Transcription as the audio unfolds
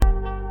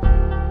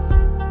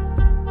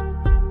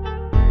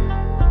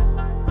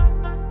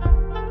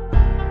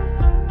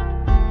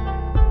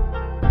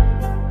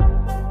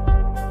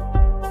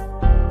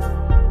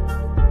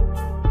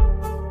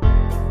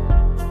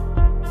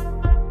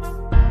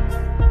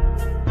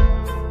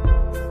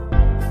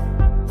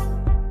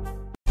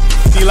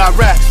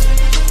Rex,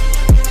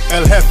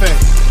 El Jefe,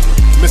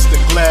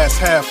 Mr. Glass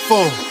Half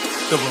Full,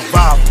 the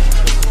revival.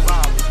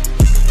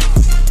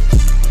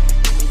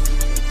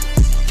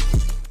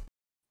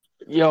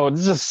 Yo,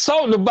 this is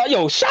something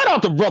about shout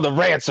out to Brother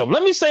Ransom.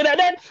 Let me say that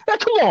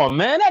come on,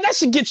 man. That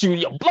should get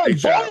your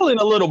blood boiling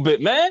a little bit,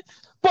 man.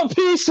 But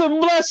peace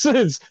and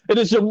blessings. It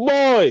is your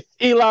boy,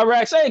 Eli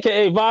Rax,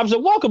 aka Vibes,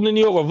 and welcome to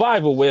New York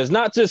Revival, where it's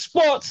not just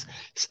sports,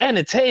 it's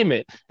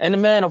entertainment.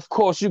 And man, of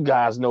course, you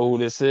guys know who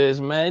this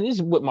is, man. This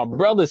is what my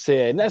brother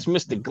said, and that's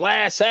Mr.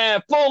 Glass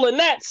Half Full, and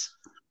that's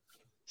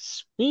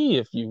Speed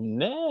if you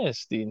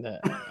nasty now.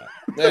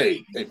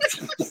 Hey.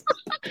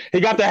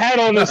 He got the hat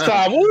on this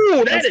time.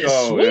 Ooh, that is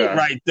sweet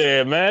right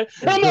there, man.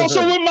 I'm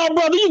also with my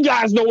brother. You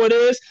guys know what it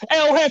is.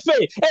 El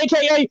Jefe,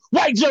 a.k.a.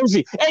 White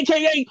Jersey,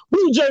 a.k.a.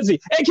 Blue Jersey,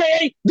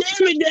 a.k.a.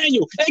 Damn it,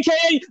 Daniel,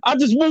 a.k.a. I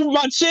just moved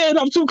my chair and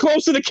I'm too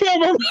close to the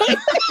camera.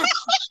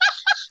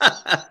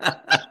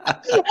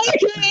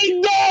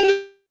 a.k.a.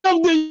 Don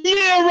of the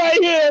year right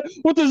here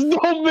with this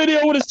dope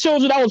video with his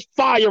children. That was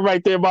fire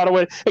right there, by the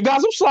way. And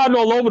guys, I'm sliding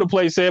all over the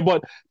place here,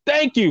 but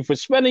thank you for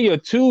spending your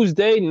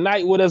Tuesday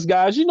night with us,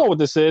 guys. You know what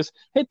this is.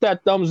 Hit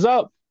that thumbs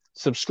up,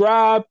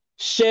 subscribe,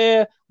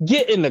 share,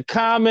 get in the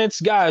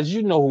comments. Guys,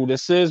 you know who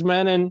this is,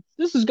 man. And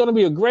this is going to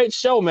be a great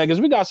show, man,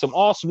 because we got some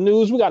awesome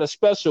news. We got a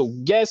special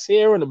guest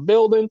here in the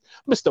building,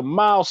 Mr.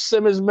 Myles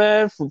Simmons,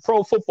 man, from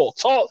Pro Football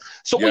Talk.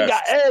 So we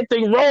got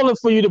everything rolling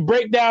for you to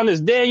break down this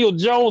Daniel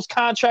Jones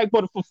contract.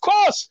 But of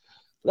course,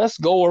 let's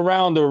go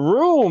around the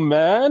room,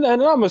 man.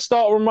 And I'm going to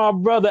start with my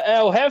brother,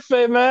 El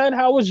Jefe, man.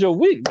 How was your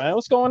week, man?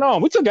 What's going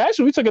on? We took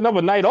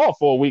another night off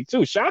for a week,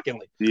 too,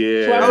 shockingly.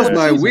 Yeah. How was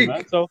my week?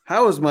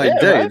 How was my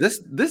day? Right? This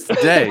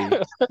day,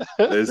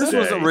 this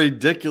was a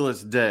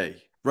ridiculous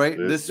day, right?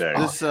 This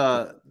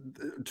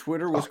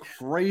Twitter was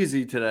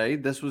crazy today.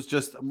 This was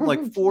just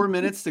like 4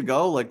 minutes to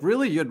go. Like,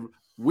 really? You had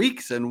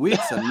weeks and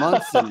weeks and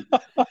months and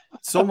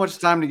so much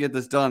time to get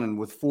this done. And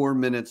with 4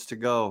 minutes to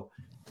go,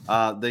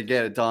 they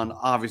get it done.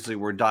 Obviously,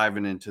 we're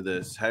diving into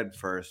this head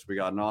first. We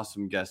got an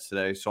awesome guest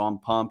today, so I'm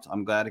pumped.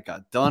 I'm glad it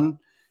got done,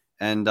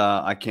 and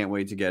I can't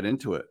wait to get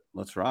into it.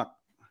 Let's rock.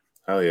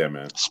 Hell yeah,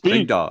 man.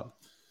 Big dog.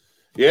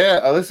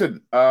 Yeah,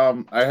 listen.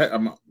 I'm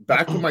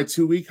back from my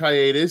 2-week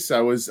hiatus.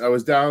 I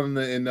was down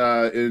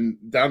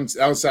down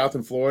south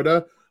in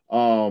Florida.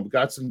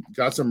 Got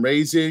some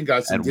raising,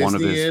 got some at Disney one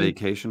of his in.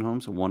 Vacation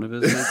homes. One of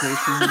his vacation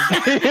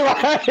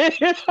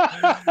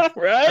homes.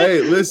 Right?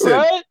 Hey, listen.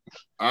 Right?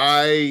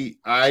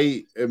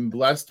 I am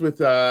blessed with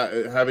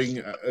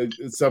having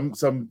some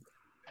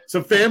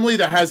family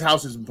that has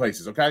houses in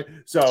places. Okay,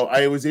 so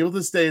I was able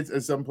to stay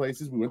at some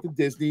places. We went to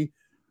Disney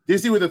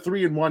with a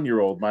 3 and 1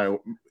 year old.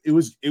 It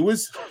was a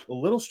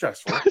little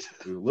stressful.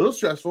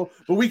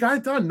 But we got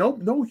it done.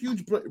 No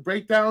huge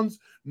breakdowns.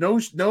 No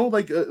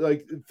like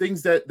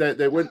things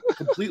that went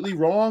completely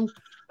wrong.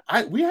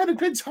 We had a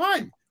good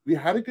time.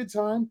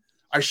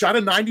 I shot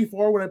a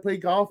 94 when I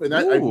played golf, and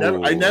I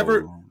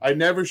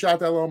never shot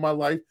that low in my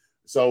life.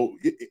 So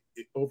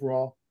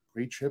overall,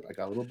 great trip. I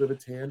got a little bit of a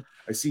tan.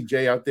 I see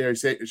Jay out there.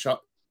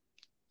 Shot.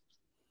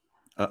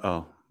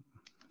 Oh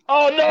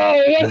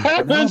no! What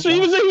happened? He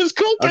was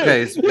cooking.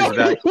 Okay, he's back.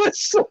 He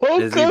was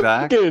cooking. He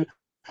back? Okay.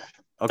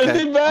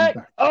 Is he back?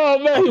 Oh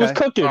man, okay. He was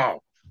cooking.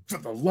 Oh, for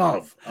the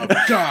love of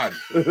God!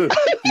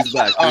 He's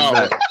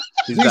back.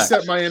 He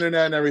set my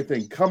internet and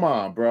everything. Come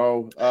on,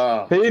 bro.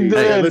 He did.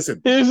 Hey,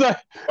 listen, he's like,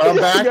 I'm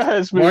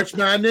back. March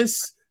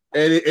Madness,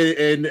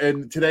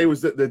 and today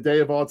was the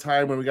day of all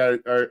time when we got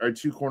our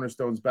 2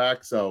 cornerstones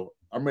back. So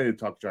I'm ready to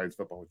talk Giants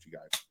football with you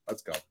guys.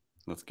 Let's go.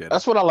 Let's get it.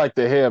 That's what I like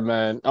to hear,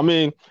 man. I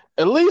mean,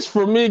 at least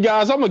for me,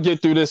 guys, I'm going to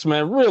get through this,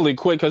 man, really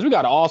quick because we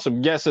got an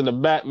awesome guest in the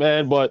back,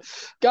 man. But,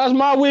 guys,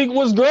 my week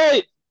was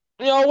great.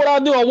 You know what I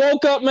do? I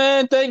woke up,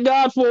 man. Thank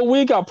God for a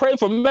week. I pray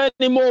for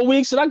many more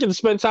weeks, and I get to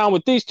spend time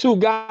with these 2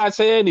 guys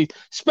here, and these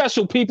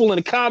special people in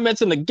the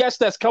comments and the guests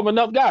that's coming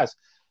up. Guys,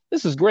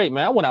 this is great,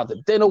 man. I went out to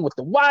dinner with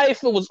the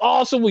wife. It was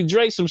awesome. We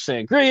drank some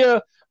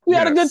sangria. We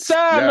had a good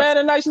time, man.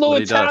 A nice little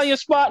Italian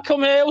spot.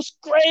 Come here. It was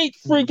great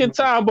freaking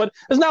time. But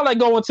it's not like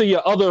going to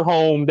your other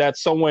home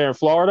that's somewhere in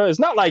Florida. It's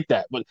not like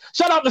that. But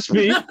shout out to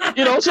Speed.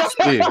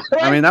 Speed.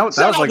 I mean, that was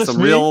like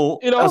some real,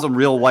 that was some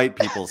real white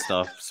people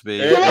stuff.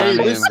 Speed. Hey,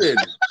 listen.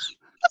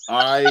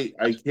 I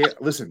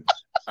can't listen.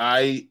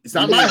 It's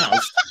not my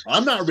house.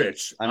 I'm not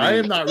rich. I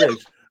am not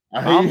rich.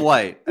 I'm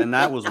white, and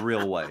that was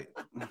real white.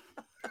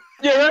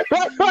 Yeah.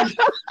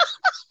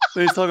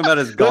 He's talking about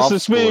his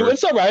golf. Speed.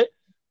 It's all right.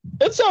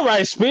 It's all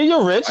right, Speed.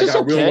 You're rich. It's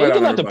okay. You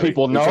can let the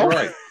people know.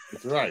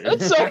 It's all right.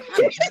 It's all right.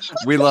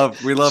 We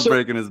love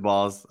breaking his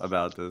balls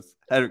about this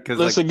because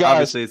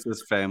obviously it's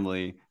his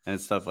family and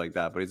stuff like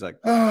that. But he's like,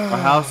 our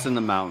house in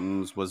the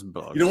mountains was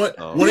bugged. You know what?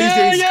 One of these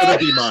days it's gonna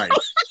be mine.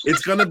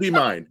 It's gonna be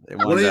mine.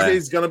 One of these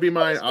days it's gonna be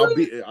mine.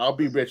 I'll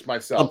be rich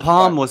myself. The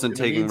Palm wasn't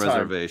taking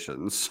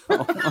reservations.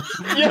 So.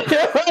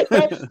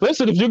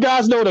 Listen, if you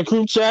guys know the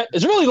group chat,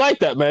 it's really like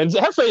that, man.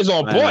 Hefe is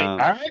on point. All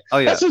right. Oh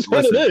yeah. That's just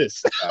what it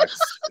is.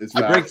 You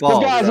break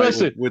balls, guys,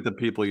 listen. With the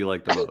people you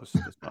like the most.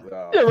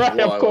 Yeah, right.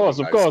 Of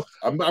course.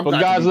 I'm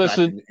guys,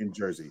 listen. In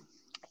Jersey.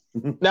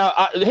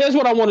 Now, here's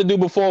what I want to do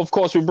before, of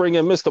course, we bring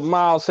in Mr.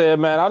 Myles here,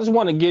 man. I just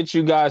want to get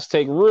you guys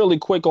take really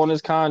quick on this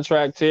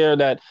contract here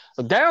that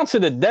down to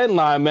the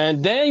deadline,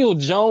 man. Daniel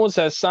Jones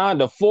has signed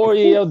a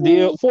 4-year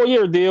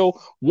deal,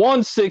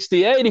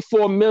 160,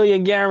 84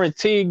 million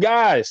guaranteed.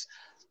 Guys,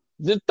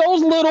 those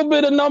little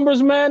bit of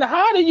numbers, man,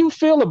 how do you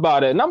feel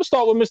about it? And I'm going to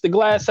start with Mr.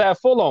 Glass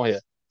half full on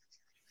here.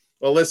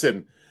 Well,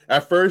 listen.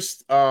 At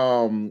first,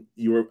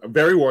 you were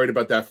very worried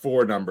about that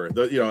 4 number.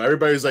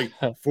 Everybody's like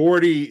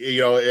 40.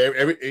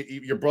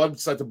 Your blood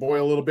started to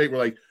boil a little bit. We're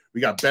like,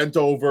 we got bent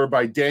over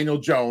by Daniel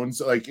Jones.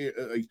 Like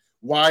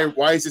why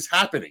is this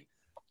happening?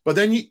 But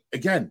then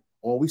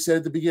all we said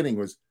at the beginning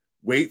was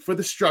wait for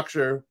the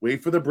structure,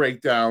 wait for the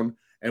breakdown,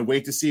 and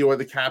wait to see what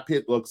the cap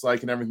hit looks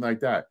like and everything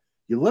like that.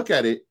 You look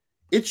at it,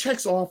 it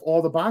checks off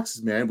all the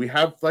boxes, man. We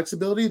have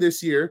flexibility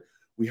this year.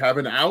 We have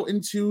an out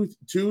in 2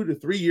 to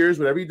 3 years,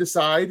 whatever you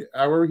decide,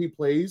 however he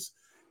plays.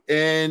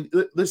 And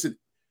listen,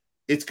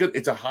 it's good.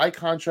 It's a high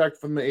contract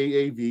from the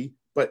AAV,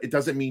 but it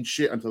doesn't mean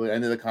shit until the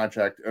end of the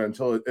contract,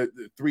 until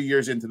 3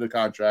 years into the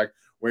contract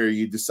where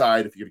you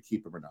decide if you're going to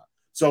keep him or not.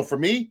 So for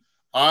me,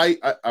 I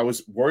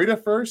was worried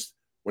at first.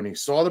 When he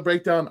saw the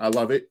breakdown, I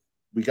love it.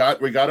 We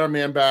got our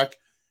man back.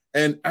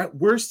 And at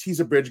worst, he's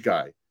a bridge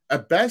guy.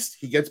 At best,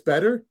 he gets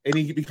better and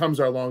he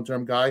becomes our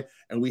long-term guy.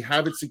 And we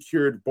have it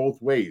secured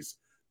both ways.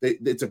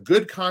 It's a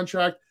good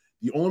contract.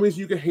 The only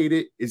reason you can hate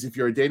it is if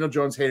you're a Daniel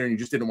Jones hater and you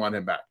just didn't want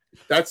him back.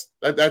 That's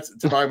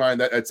to my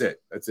mind. That's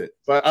it.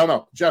 But I don't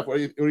know, Jeff. What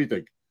do you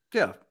think?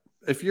 Yeah,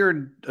 if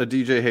you're a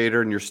DJ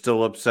hater and you're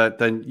still upset,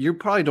 then you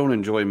probably don't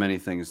enjoy many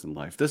things in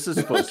life. This is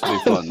supposed to be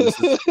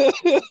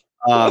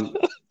fun.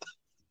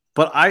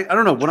 But I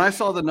don't know. When I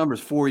saw the numbers,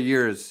 4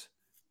 years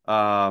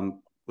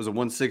was a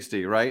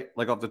 160, right?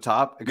 Like off the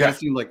top, it kind of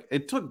seemed like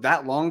it took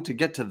that long to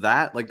get to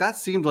that. Like that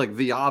seemed like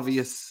the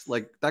obvious.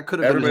 Like that could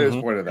have everybody was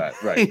pointed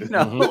that, right?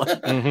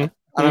 And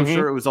I'm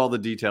sure it was all the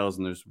details,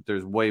 and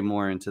there's way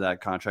more into that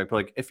contract. But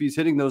like if he's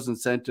hitting those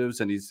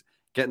incentives and he's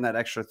getting that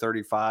extra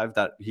 35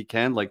 that he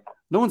can, like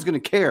no one's going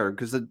to care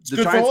because the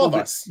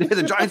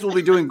Giants will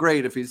be doing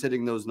great if he's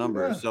hitting those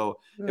numbers. Yeah, so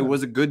it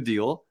was a good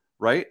deal,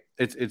 right?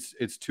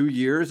 It's 2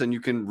 years and you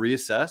can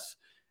reassess.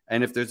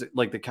 And if there's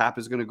like the cap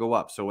is going to go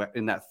up. So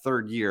in that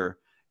 3rd year,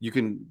 you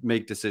can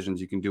make decisions.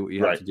 You can do what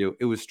you have to do.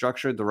 It was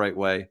structured the right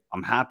way.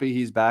 I'm happy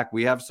he's back.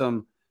 We have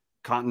some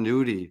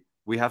continuity.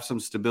 We have some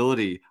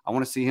stability. I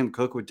want to see him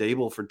cook with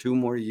Dable for 2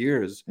 more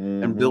years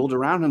and build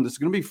around him. This is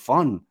going to be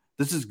fun.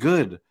 This is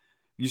good.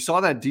 You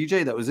saw that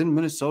DJ that was in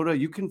Minnesota.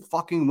 You can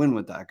fucking win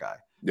with that guy.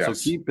 Yes. So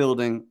keep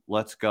building.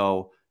 Let's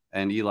go.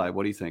 And Eli,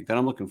 what do you think? Then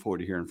I'm looking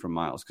forward to hearing from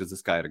Myles because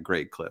this guy had a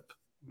great clip.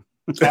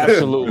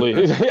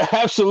 Absolutely.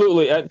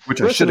 Absolutely.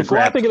 Which I should have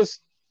grabbed.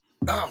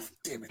 Oh,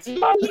 damn it.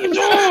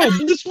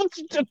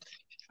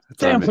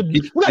 Damn,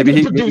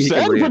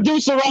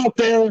 producer out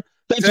there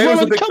that's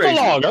willing to come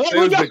along. Today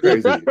was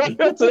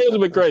a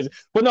bit crazy.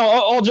 But no,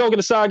 all joking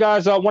aside,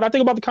 guys, when I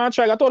think about the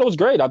contract, I thought it was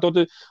great. I thought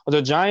it was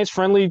a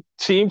Giants-friendly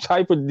team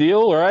type of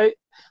deal, right?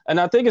 And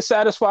I think it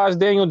satisfies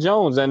Daniel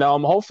Jones. And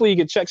hopefully he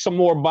can check some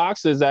more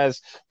boxes as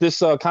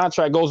this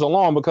contract goes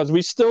along because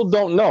we still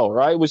don't know,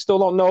 right? We still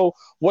don't know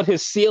what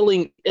his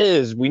ceiling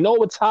is. We know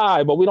it's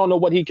high, but we don't know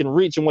what he can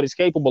reach and what he's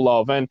capable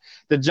of. And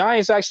the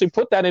Giants actually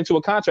put that into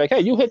a contract.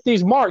 Hey, you hit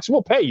these marks,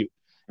 we'll pay you.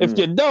 If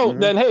you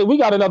don't, then, hey, we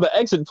got another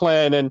exit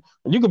plan, and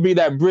you could be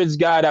that bridge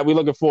guy that we're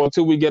looking for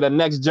until we get a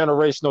next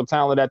generational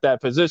talent at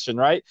that position,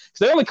 right?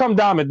 Because they only come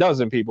dime a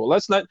dozen, people.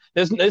 It's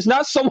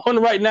not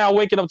someone right now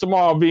waking up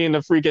tomorrow being the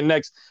freaking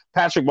next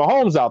Patrick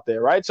Mahomes out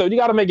there, right? So you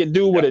got to make it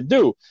do what it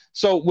do.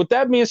 So with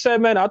that being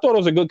said, man, I thought it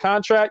was a good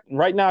contract.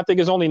 Right now, I think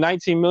it's only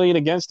 $19 million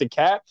against the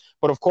cap.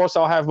 But, of course,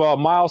 I'll have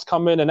Myles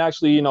come in and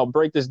actually,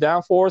 break this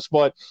down for us.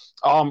 But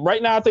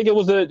right now, I think it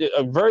was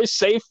a very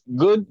safe,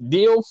 good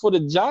deal for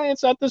the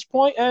Giants at this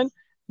point. And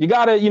you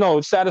got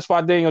to,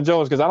 satisfy Daniel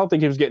Jones because I don't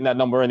think he was getting that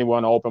number anywhere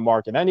in the open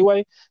market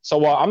anyway.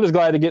 So I'm just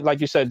glad to get,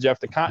 like you said, Jeff,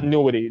 the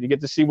continuity, to get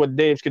to see what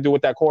Daves could do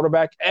with that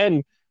quarterback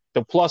and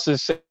the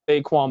pluses,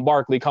 Saquon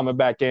Barkley coming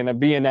back in and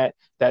being that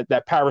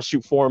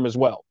parachute for him as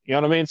well. You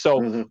know what I mean?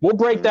 So we'll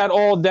break that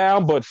all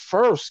down. But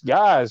first,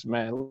 guys,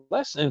 man,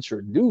 let's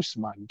introduce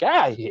my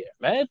guy here,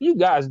 man. If you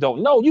guys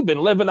don't know, you've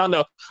been living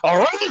under a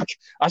rock.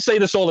 I say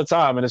this all the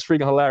time, and it's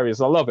freaking hilarious.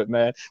 I love it,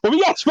 man. But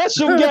we got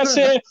special guests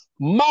here,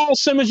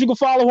 Myles Simmons. You can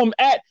follow him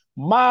at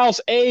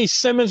Myles A.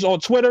 Simmons on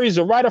Twitter. He's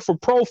a writer for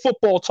Pro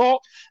Football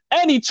Talk,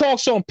 and he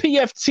talks on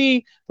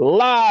PFT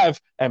Live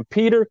and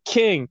Peter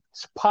King's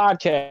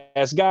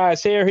podcast.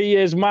 Guys, here he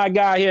is, my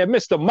guy here,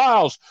 Mr.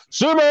 Myles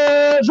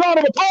Simmons. Round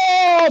of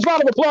applause,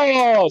 round of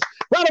applause,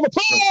 round of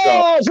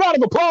applause, round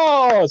of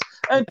applause.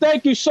 And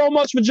thank you so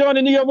much for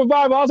joining New York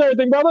Revival. How's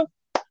everything, brother?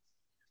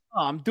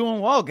 Oh, I'm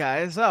doing well,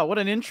 guys. Oh, what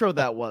an intro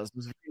that was. It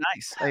was very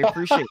nice. I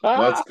appreciate it.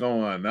 What's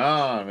going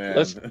on, man?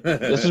 This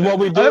is what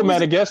we do,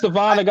 man. A guest of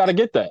honor got to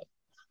get that.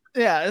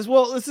 Yeah, as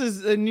well. This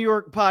is a New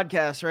York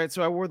podcast, right?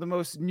 So I wore the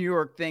most New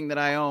York thing that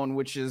I own,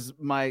 which is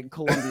my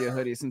Columbia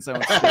hoodie since I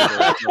went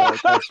to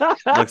school.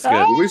 Looks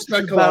good. We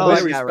respect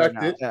Columbia.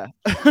 Respect it.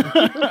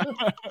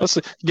 Yeah.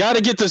 Listen, got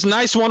to get this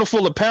nice,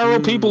 wonderful apparel,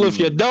 people. If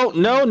you don't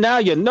know, now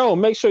you know.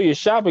 Make sure you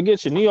shop and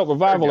get your New York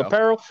Revival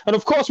apparel. And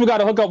of course, we got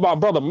to hook up our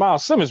brother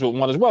Myles Simmons with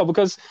one as well,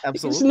 because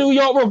it's New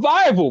York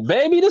Revival,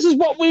 baby. This is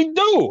what we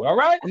do. All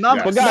right. Well,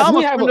 now, but guys, I'm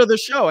a friend of the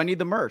show. I need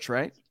the merch,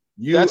 right?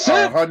 That's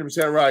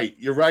 100% right.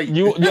 You're right.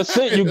 That's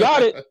it. You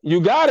got it.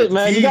 You got it,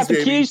 man. You got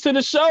the keys to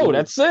the show.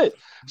 That's it.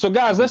 So,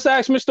 guys, let's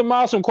ask Mr.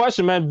 Myles some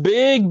questions, man.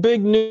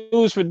 Big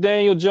news for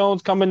Daniel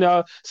Jones coming,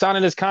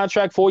 signing his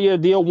contract, 4-year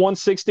deal,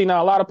 $160.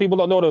 Now, a lot of people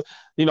don't know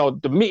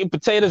the meat and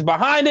potatoes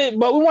behind it,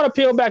 but we want to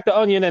peel back the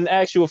onion and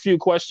ask you a few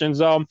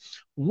questions.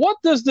 What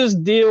does this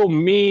deal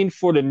mean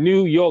for the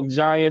New York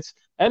Giants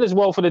and as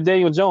well for the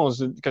Daniel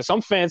Jones? Because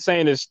some fans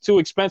saying it's too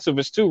expensive,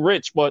 it's too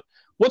rich, but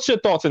what's your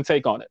thoughts and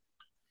take on it?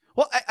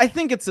 Well, I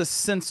think it's a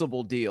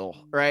sensible deal,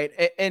 right?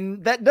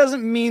 And that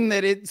doesn't mean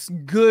that it's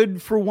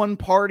good for one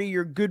party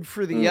or good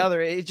for the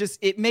other.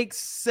 It makes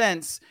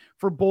sense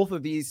for both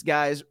of these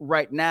guys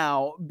right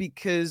now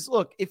because,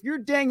 look, if you're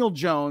Daniel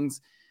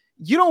Jones,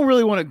 you don't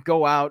really want to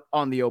go out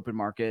on the open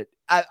market.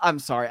 I'm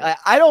sorry.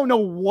 I don't know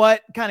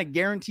what kind of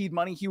guaranteed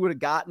money he would have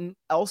gotten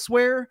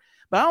elsewhere,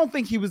 but I don't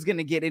think he was going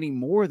to get any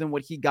more than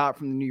what he got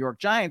from the New York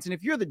Giants. And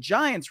if you're the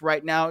Giants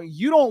right now,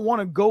 you don't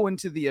want to go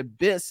into the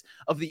abyss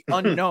of the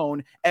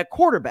unknown at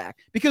quarterback,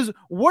 because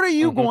what are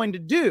you going to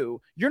do?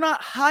 You're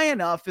not high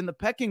enough in the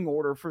pecking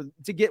order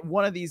to get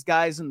one of these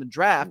guys in the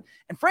draft.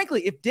 And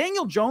frankly, if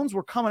Daniel Jones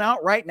were coming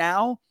out right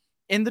now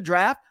in the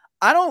draft,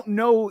 I don't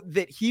know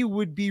that he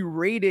would be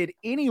rated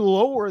any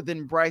lower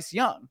than Bryce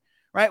Young,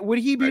 right? Would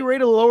he be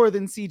rated lower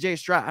than CJ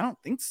Stroud? I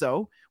don't think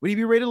so. Would he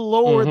be rated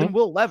lower than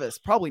Will Levis?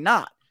 Probably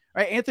not.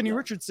 Right, Anthony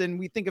Richardson,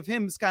 we think of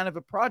him as kind of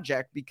a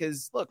project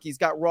because, look, he's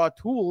got raw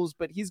tools,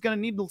 but he's going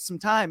to need some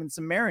time and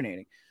some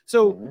marinating.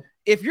 So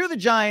if you're the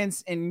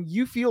Giants and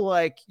you feel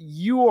like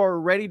you are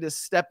ready to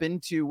step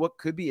into what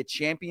could be a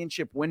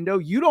championship window,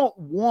 you don't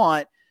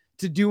want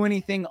to do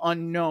anything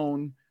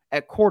unknown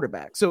at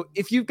quarterback. So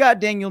if you've got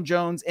Daniel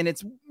Jones and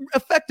it's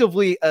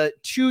effectively a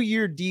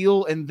 2-year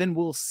deal and then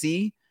we'll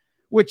see,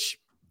 which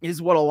is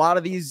what a lot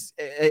of these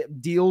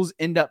deals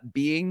end up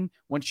being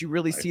once you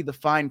really see the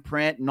fine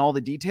print and all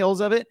the details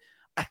of it.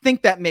 I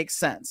think that makes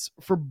sense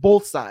for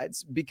both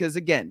sides because,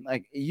 again,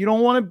 like you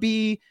don't want to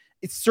be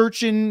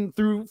searching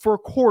through for a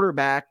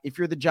quarterback if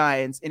you're the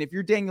Giants. And if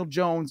you're Daniel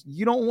Jones,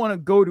 you don't want to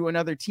go to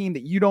another team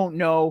that you don't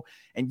know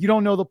and you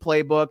don't know the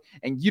playbook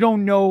and you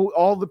don't know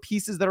all the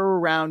pieces that are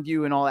around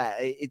you and all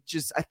that.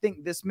 I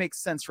think this makes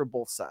sense for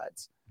both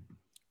sides.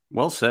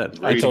 Well said.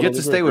 You get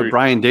to stay with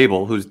Brian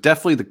Daboll, who's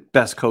definitely the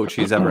best coach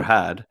he's ever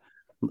had.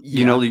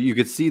 You know, you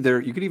could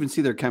even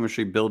see their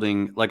chemistry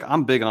building. Like,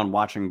 I'm big on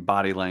watching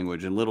body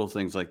language and little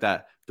things like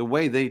that. The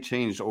way they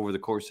changed over the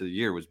course of the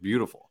year was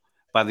beautiful.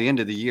 By the end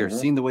of the year,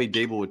 seeing the way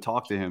Daboll would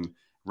talk to him,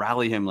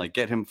 rally him, like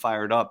get him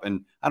fired up.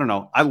 And I don't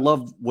know. I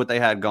love what they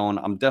had going.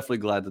 I'm definitely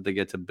glad that they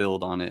get to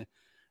build on it.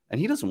 And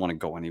he doesn't want to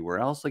go anywhere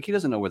else. Like, he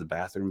doesn't know where the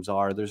bathrooms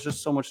are. There's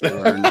just so much to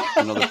learn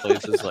in other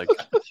places. Like,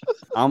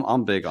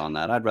 I'm big on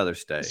that. I'd rather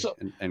stay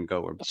and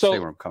go stay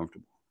where I'm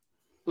comfortable.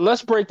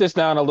 Let's break this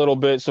down a little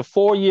bit. It's a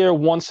 4-year,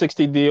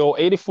 $160 deal,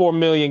 $84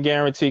 million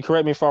guarantee.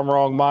 Correct me if I'm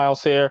wrong,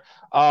 Myles here.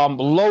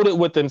 Loaded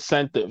with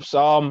incentives.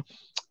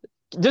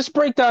 Just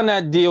break down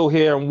that deal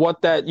here and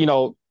what that,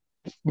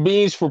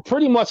 means for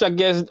pretty much, I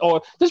guess,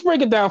 or just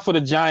break it down for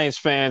the Giants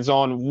fans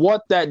on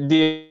what that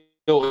deal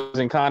is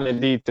and kind of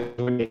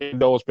detail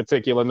those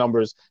particular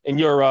numbers in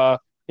your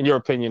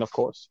opinion, of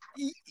course.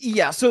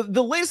 Yeah. So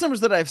the latest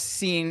numbers that I've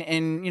seen,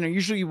 and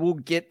usually we'll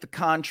get the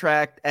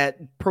contract at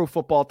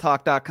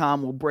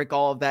profootballtalk.com. We'll break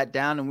all of that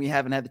down, and we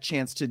haven't had the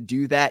chance to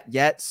do that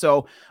yet.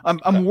 So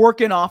I'm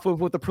working off of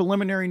what the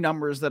preliminary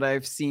numbers that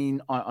I've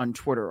seen on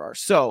Twitter are.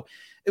 So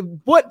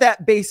what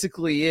that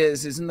basically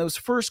is in those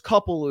first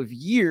couple of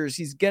years,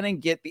 he's going to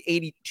get the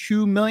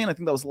 $82 million. I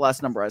think that was the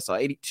last number I saw,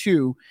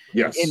 82.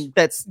 Yes. And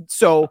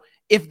so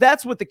if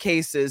that's what the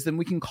case is, then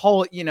we can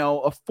call it, a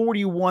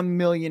 $41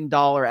 million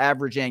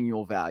average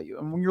annual value.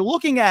 And when you're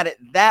looking at it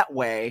that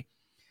way,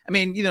 I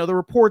mean, the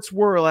reports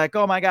were like,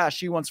 oh my gosh,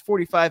 he wants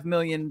 $45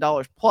 million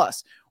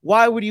plus.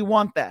 Why would he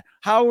want that?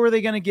 How are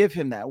they going to give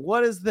him that?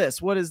 What is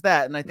this? What is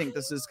that? And I think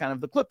this is kind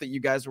of the clip that you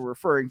guys were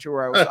referring to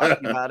where I was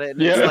talking about it.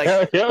 And it's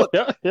like,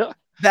 yeah.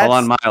 Hold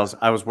on, Myles.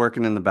 I was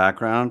working in the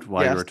background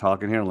while you were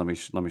talking here. Let me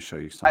show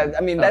you something.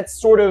 I mean, that's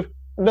sort of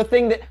the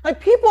thing that, like,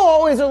 people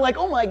always are like,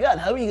 oh my God,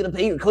 how are you going to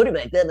pay your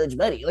quarterback that much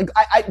money? Like,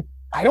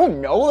 I don't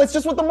know. That's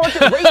just what the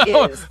market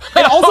rate is.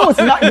 And also, it's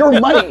not your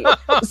money.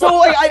 So,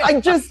 like,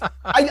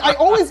 I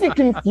always get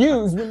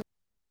confused.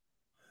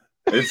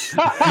 He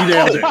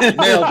nailed it.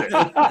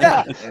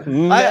 Yeah.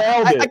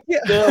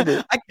 Nailed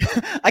it.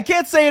 I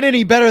can't say it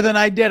any better than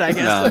I did, I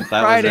guess. No,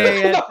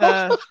 Friday at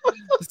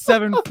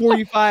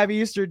 7:45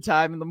 Eastern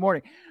time in the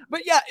morning.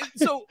 But yeah,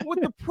 so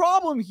what the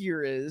problem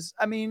here is,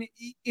 I mean,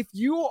 if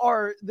you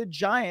are the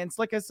Giants,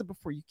 like I said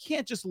before, you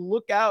can't just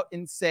look out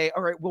and say,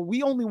 all right, well,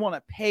 we only want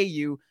to pay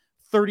you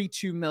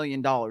 $32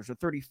 million or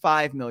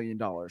 $35 million,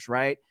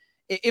 right?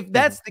 If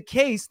that's the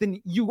case, then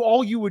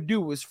all you would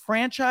do was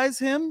franchise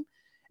him.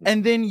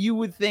 And then you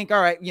would think,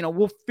 all right,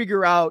 we'll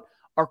figure out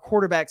our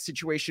quarterback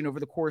situation over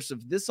the course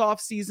of this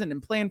offseason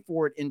and plan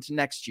for it into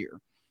next year,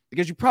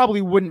 because you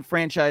probably wouldn't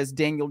franchise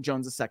Daniel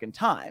Jones a second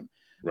time.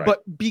 Right.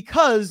 But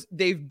because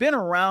they've been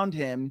around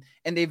him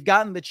and they've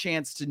gotten the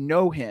chance to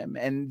know him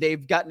and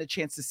they've gotten a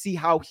chance to see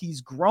how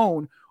he's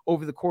grown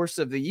over the course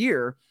of the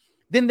year,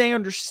 then they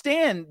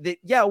understand that,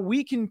 yeah,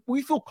 we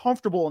feel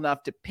comfortable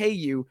enough to pay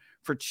you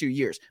for 2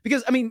 years.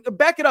 Because, I mean,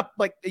 back it up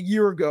like a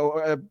year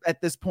ago at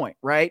this point,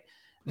 right?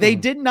 They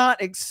did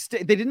not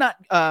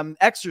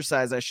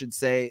exercise, I should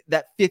say,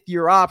 that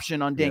 5th-year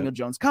option on Daniel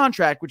Jones'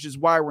 contract, which is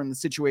why we're in the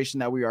situation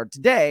that we are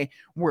today,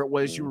 where it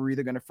was you were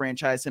either going to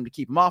franchise him to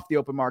keep him off the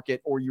open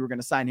market or you were going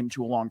to sign him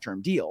to a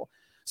long-term deal.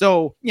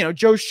 So,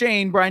 Joe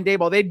Shane, Brian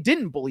Daboll, they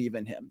didn't believe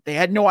in him. They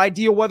had no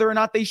idea whether or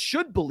not they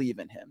should believe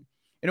in him.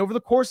 And over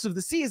the course of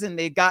the season,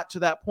 they got to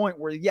that point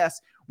where,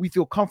 yes, we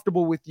feel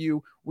comfortable with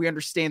you. We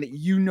understand that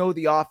you know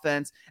the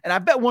offense. And I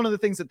bet one of the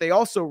things that they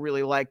also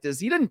really liked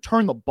is he didn't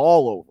turn the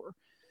ball over.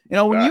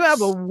 When you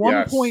have a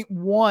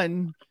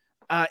 1.1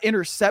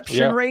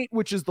 interception rate,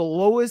 which is the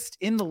lowest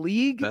in the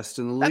league, best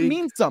in the league, that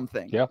means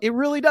something. Yeah. It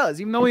really does,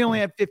 even though he only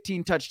had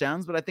 15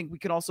 touchdowns. But I think we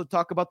can also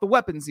talk about the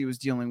weapons he was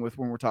dealing with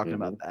when we're talking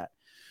about that.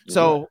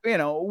 So,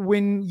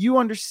 when you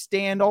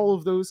understand all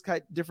of those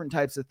different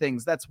types of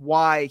things, that's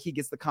why he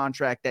gets the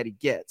contract that he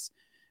gets,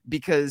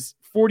 because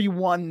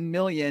 $41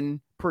 million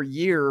per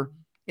year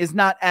is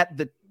not at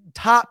the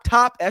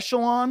top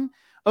echelon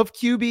of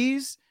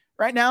QBs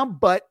right now,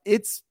 but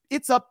it's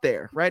up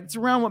there, right? It's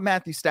around what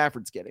Matthew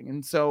Stafford's getting.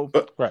 And so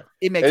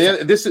it makes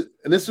sense. This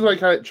is what I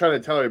kind of try to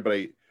tell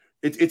everybody.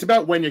 It's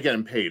about when you're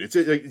getting paid. It's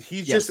like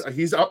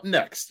he's up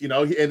next,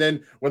 and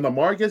then when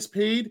Lamar gets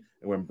paid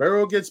and when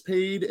Burrow gets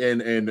paid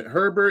and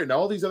Herbert and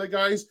all these other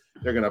guys,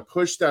 they're going to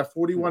push that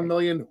 41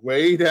 million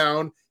way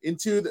down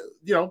into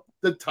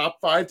the top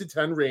 5 to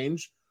 10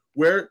 range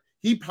where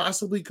he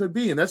possibly could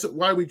be. And that's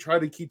why we try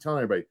to keep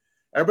telling everybody.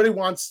 Everybody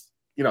wants,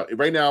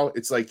 right now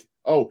it's like,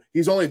 oh,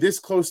 he's only this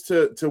close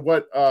to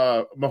what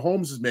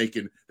Mahomes is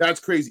making. That's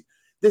crazy.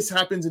 This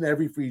happens in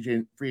every free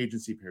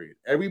agency period.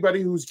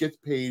 Everybody who gets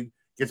paid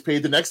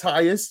the next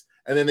highest,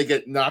 and then they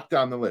get knocked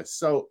down the list.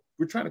 So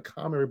we're trying to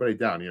calm everybody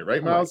down here,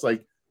 right, Myles?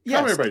 Like,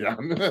 calm everybody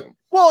down.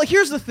 Well,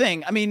 here's the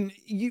thing. I mean,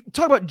 you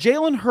talk about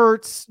Jalen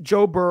Hurts,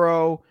 Joe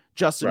Burrow,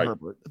 Justin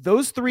Herbert.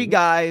 Those 3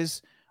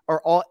 guys are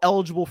all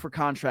eligible for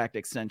contract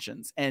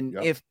extensions. And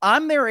if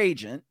I'm their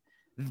agent,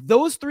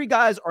 those 3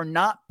 guys are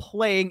not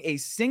playing a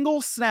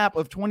single snap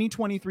of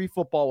 2023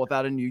 football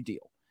without a new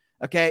deal.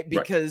 Okay.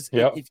 Because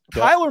if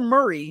Kyler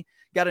Murray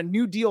got a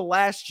new deal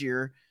last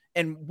year,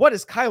 and what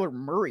has Kyler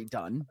Murray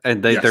done?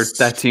 And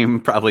that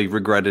team probably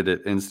regretted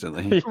it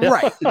instantly.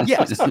 Right.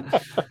 Yes.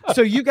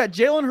 So you got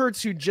Jalen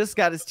Hurts, who just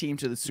got his team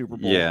to the Super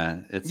Bowl. Yeah.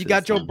 You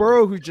got Joe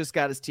Burrow, who just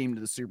got his team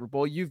to the Super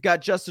Bowl. You've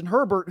got Justin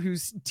Herbert,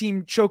 whose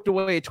team choked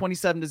away a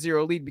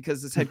 27-0 lead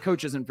because his head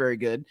coach isn't very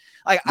good.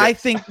 I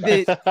think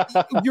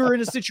that you're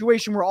in a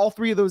situation where all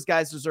 3 of those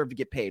guys deserve to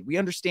get paid. We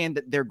understand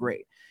that they're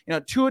great.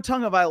 Tua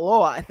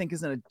Tagovailoa, I think,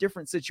 is in a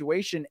different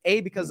situation,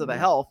 A, because of the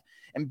health,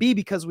 and B,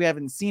 because we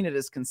haven't seen it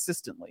as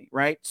consistently,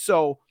 right?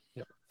 So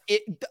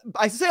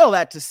I say all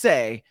that to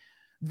say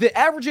the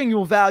average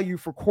annual value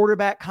for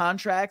quarterback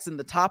contracts in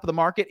the top of the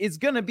market is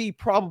going to be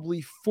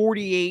probably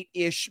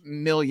 48-ish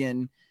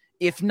million,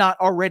 if not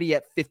already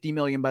at 50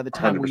 million by the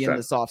time 100%. We end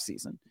this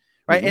offseason,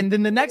 right? And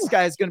then the next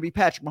guy is going to be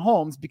Patrick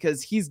Mahomes,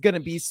 because he's going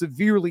to be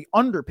severely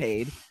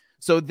underpaid.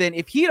 So then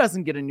if he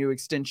doesn't get a new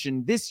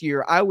extension this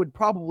year, I would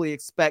probably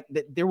expect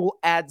that there will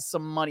add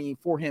some money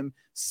for him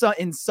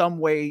in some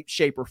way,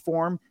 shape, or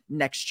form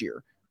next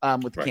year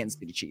with the Kansas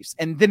City Chiefs.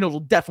 And then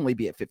it'll definitely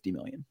be at 50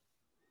 million.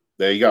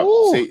 There you go.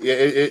 Ooh. See,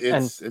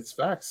 it's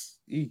facts.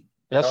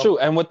 That's true.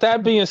 And with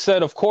that being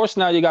said, of course,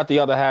 now you got the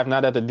other half.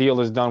 Now that the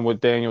deal is done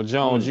with Daniel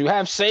Jones, you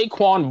have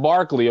Saquon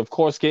Barkley, of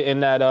course,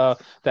 getting that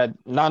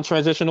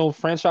non-transitional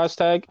franchise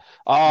tag.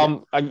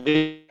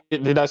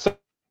 Did I say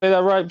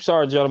that right?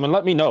 Sorry, gentlemen.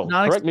 Let me know.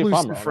 Correct me if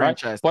I'm wrong.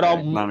 Franchise, right?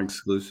 But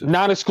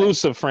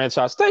non-exclusive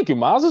franchise. Thank you,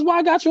 Myles. That's why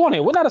I got you on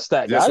here. We're not a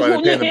stat guy. That's why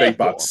they're paying the big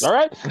bucks. All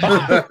right,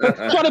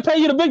 trying to pay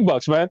you the big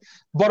bucks, man.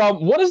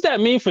 But what does that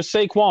mean for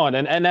Saquon?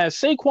 And as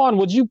Saquon,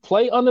 would you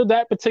play under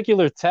that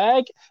particular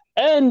tag?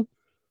 And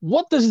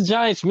what does the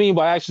Giants mean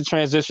by actually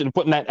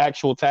putting that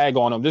actual tag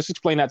on them? Just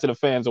explain that to the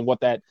fans of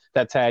what that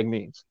tag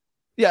means.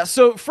 Yeah,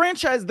 so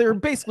franchise, there are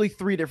basically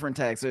 3 different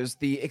tags. There's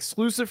the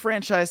exclusive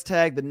franchise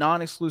tag, the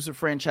non-exclusive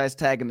franchise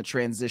tag, and the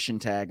transition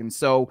tag. And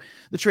so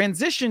the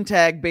transition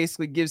tag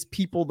basically gives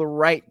people the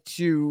right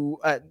to,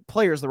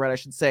 players the right, I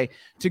should say,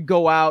 to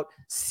go out,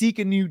 seek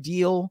a new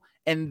deal,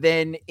 and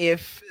then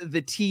if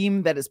the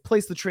team that has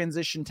placed the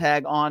transition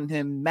tag on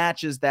him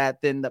matches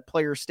that, then the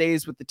player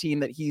stays with the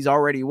team that he's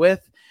already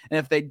with. And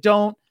if they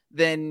don't,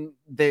 then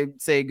they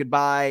say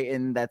goodbye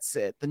and that's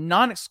it. The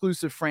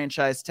non-exclusive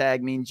franchise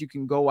tag means you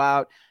can go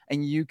out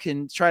and you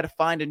can try to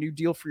find a new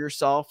deal for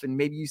yourself, and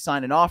maybe you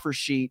sign an offer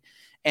sheet.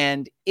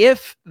 And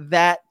if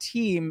that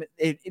team,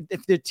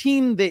 if the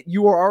team that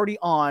you are already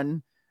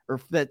on, or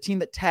that team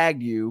that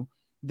tagged you,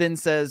 then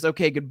says,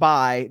 okay,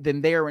 goodbye,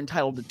 then they are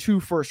entitled to 2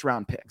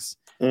 first-round picks,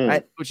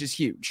 right? Which is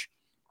huge.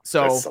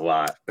 So that's a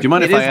lot. Do you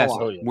mind if I ask,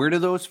 where do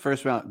those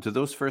first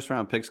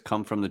round picks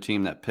come from the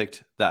team that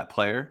picked that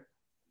player?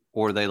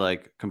 Or are they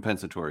like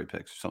compensatory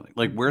picks or something?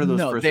 Like, where do those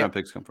first round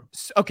picks come from?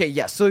 Okay, yes.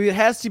 Yeah, so it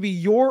has to be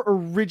your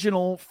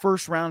original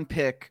first round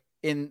pick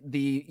in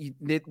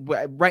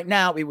right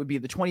now. It would be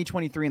the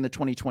 2023 and the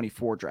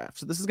 2024 draft.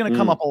 So this is going to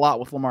come up a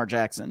lot with Lamar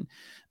Jackson,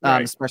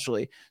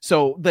 especially.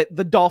 So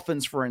the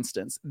Dolphins, for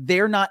instance,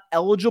 they're not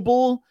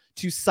eligible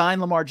to sign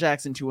Lamar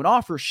Jackson to an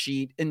offer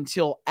sheet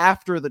until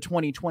after the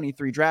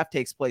 2023 draft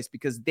takes place,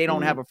 because they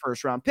don't have a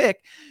first round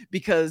pick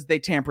because they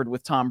tampered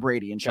with Tom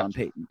Brady and Sean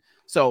Payton.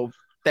 So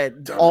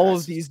that all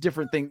of these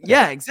different things.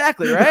 Yeah,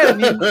 exactly. Right. I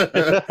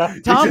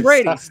mean, Tom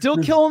Brady still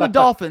killing the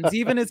Dolphins,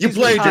 even as you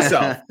played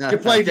yourself. You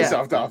played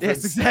yourself,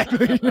 Dolphins. Yes,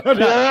 exactly. And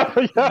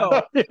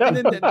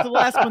then the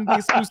last one, the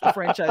exclusive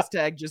franchise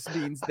tag, just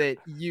means that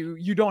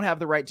you don't have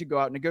the right to go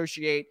out and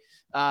negotiate.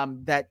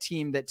 That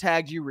team that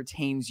tagged you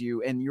retains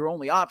you, and your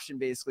only option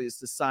basically is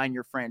to sign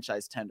your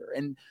franchise tender.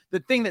 And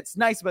the thing that's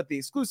nice about the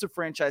exclusive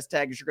franchise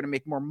tag is you're going to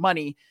make more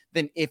money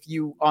than if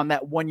you on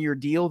that 1-year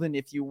deal than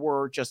if you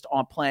were just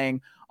on playing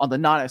on the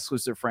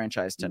non-exclusive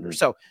franchise tender.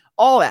 So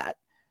all that,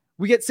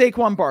 we get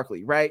Saquon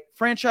Barkley, right?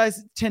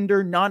 Franchise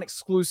tender,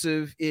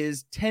 non-exclusive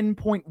is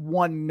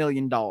 $10.1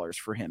 million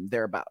for him,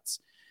 thereabouts.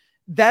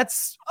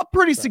 That's a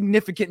pretty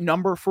significant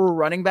number for a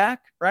running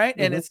back, right?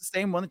 And it's the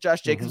same one that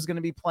Josh Jacobs is going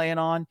to be playing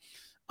on.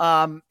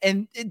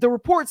 And the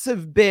reports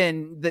have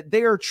been that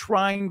they are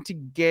trying to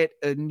get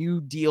a new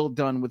deal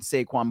done with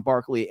Saquon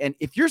Barkley. And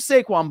if you're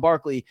Saquon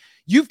Barkley,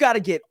 you've got to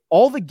get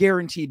all the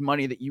guaranteed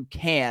money that you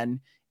can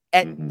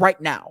at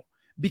right now.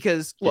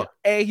 Because look,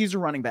 A, he's a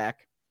running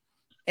back,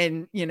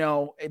 and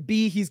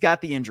B, he's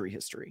got the injury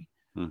history.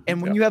 And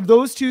when you have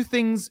those two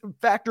things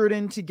factored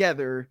in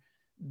together,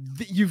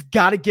 you've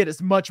got to get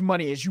as much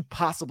money as you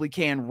possibly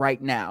can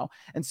right now.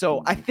 And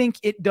so I think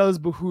it does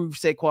behoove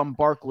Saquon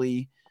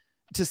Barkley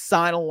to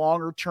sign a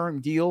longer term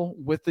deal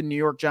with the New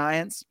York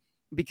Giants,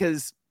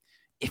 because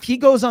if he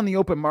goes on the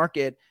open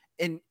market,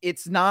 and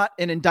it's not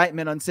an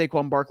indictment on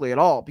Saquon Barkley at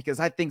all, because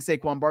I think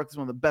Saquon Barkley is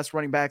one of the best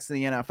running backs in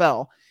the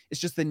NFL. It's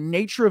just the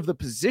nature of the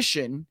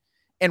position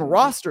and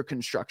roster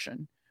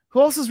construction.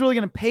 Who else is really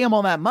going to pay him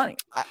all that money?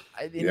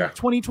 In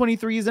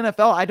 2023's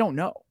NFL, I don't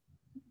know.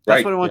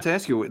 That's what I want to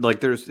ask you.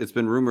 Like, it's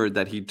been rumored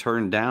that he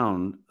turned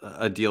down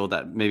a deal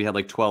that maybe had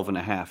like 12 and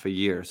a half a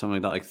year, something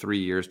like that, like 3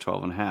 years,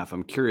 12 and a half.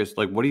 I'm curious,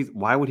 like,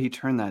 why would he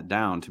turn that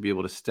down to be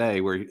able to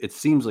stay where it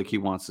seems like he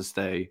wants to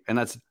stay? And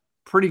that's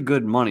pretty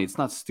good money. It's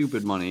not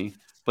stupid money,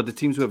 but the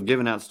teams who have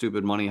given out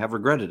stupid money have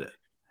regretted it.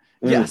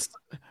 Yes,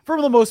 for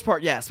the most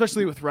part, yeah,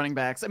 especially with running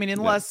backs. I mean,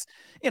 unless,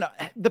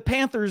 the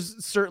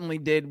Panthers certainly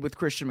did with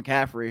Christian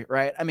McCaffrey,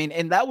 right? I mean,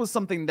 and that was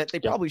something that they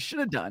probably should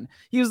have done.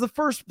 He was the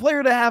first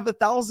player to have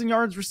 1,000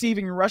 yards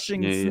receiving and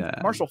rushing since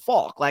Marshall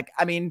Faulk. Like,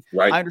 I mean,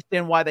 I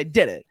understand why they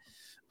did it.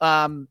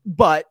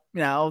 But,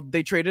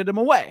 they traded him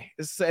away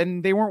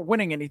and they weren't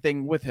winning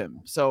anything with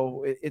him.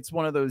 So it's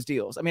one of those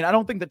deals. I mean, I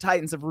don't think the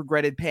Titans have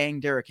regretted paying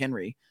Derrick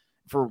Henry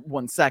for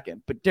 1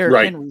 second, but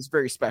Derrick Henry is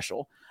very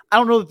special. I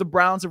don't know that the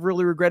Browns have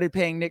really regretted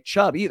paying Nick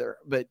Chubb either,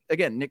 but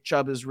again, Nick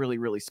Chubb is really,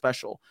 really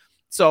special.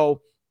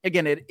 So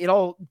again, it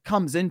all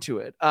comes into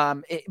it.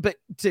 But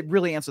to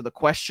really answer the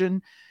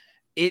question,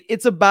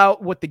 it's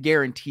about what the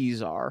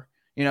guarantees are,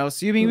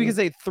 so I mean, we can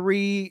say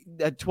 3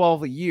 at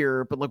 12 a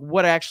year, but like,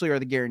 what actually are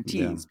the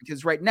guarantees?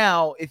 Because right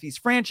now, if he's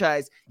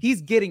franchised,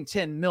 he's getting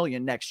 10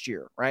 million next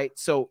year. Right.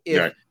 So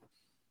if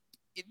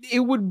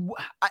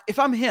if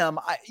I'm him,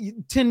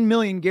 10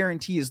 million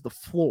guarantee is the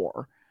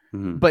floor.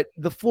 But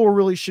the floor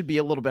really should be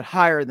a little bit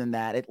higher than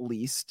that, at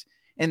least.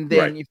 And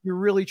then if you're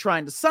really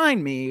trying to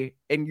sign me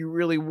and you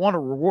really want to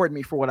reward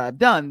me for what I've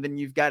done, then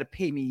you've got to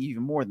pay me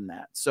even more than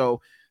that. So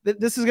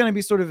this is going to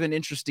be sort of an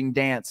interesting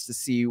dance to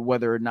see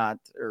whether or not,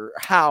 or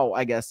how,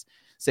 I guess,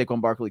 Saquon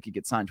Barkley could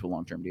get signed to a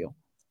long-term deal.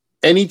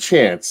 Any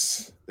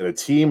chance that a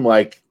team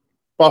like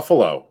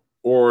Buffalo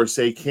or,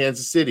 say,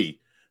 Kansas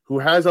City, who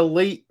has a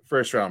late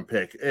first-round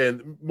pick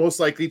and most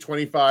likely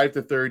 25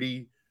 to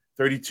 30,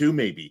 32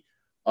 maybe,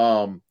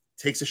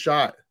 takes a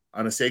shot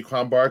on a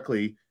Saquon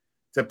Barkley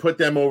to put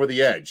them over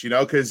the edge,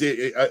 because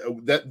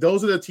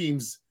those are the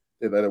teams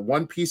that are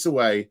one piece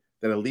away,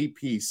 that elite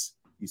piece.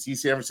 You see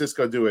San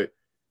Francisco do it.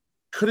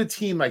 Could a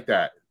team like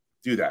that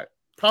do that?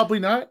 Probably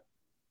not.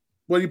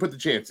 What do you put the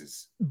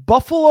chances?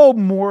 Buffalo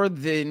more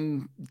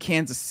than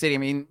Kansas City. I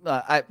mean,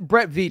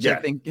 Brett Veach, I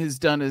think, has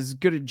done as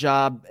good a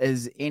job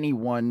as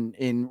anyone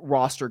in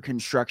roster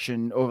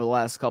construction over the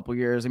last couple of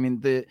years. I mean,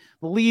 the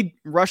lead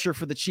rusher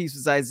for the Chiefs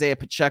is Isaiah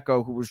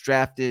Pacheco, who was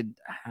drafted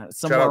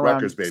somewhere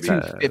around Rutgers, baby.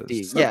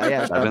 250.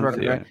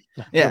 Rutgers, right?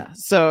 Yeah.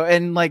 So,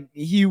 and like,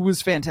 he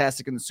was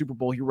fantastic in the Super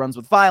Bowl. He runs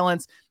with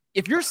violence.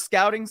 if your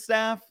scouting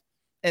staff,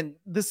 and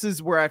this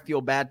is where I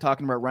feel bad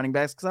talking about running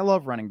backs because I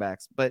love running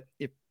backs, but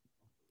if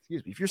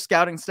your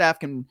scouting staff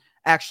can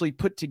actually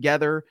put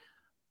together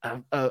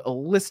a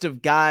list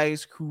of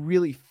guys who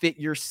really fit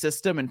your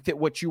system and fit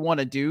what you want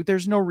to do,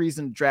 there's no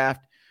reason to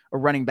draft a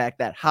running back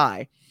that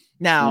high.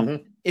 Now,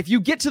 if you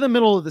get to the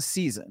middle of the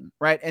season,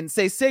 right, and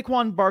say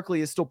Saquon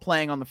Barkley is still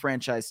playing on the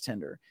franchise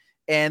tender,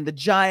 and the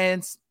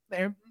Giants,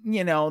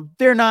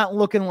 they're not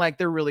looking like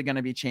they're really going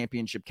to be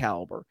championship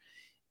caliber.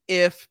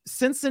 If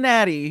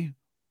Cincinnati,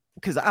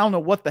 because I don't know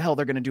what the hell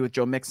they're going to do with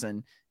Joe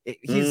Mixon,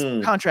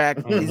 his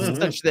contract is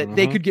such that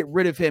they could get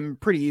rid of him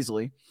pretty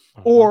easily.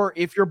 Or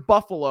if you're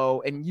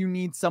Buffalo and you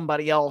need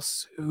somebody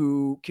else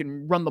who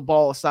can run the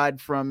ball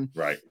aside from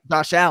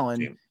Josh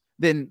Allen,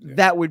 then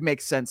that would make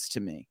sense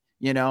to me,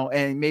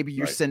 and maybe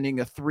you're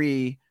sending a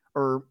 3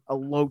 or a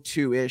low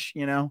 2-ish,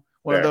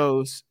 one of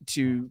those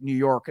to New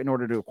York in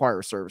order to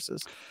acquire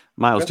services.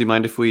 Myles, do you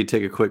mind if we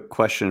take a quick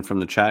question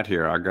from the chat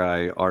here? Our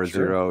guy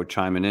R0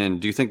 chiming in.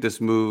 Do you think this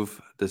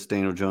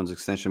Daniel Jones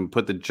extension,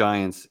 put the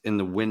Giants in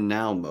the win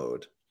now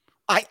mode?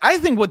 I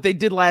think what they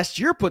did last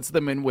year puts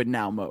them in win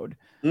now mode.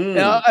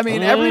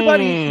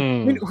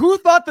 Everybody, who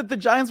thought that the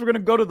Giants were going to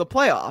go to the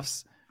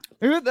playoffs?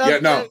 No,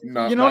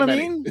 you know what I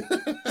mean?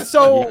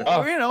 So,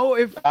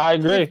 if I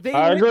agree, if they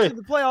went to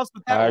the playoffs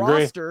with that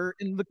roster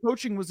and the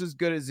coaching was as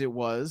good as it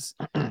was,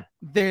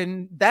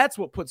 then that's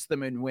what puts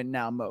them in win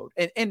now mode.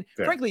 And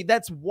frankly,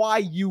 that's why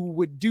you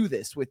would do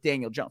this with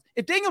Daniel Jones.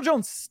 If Daniel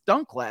Jones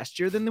stunk last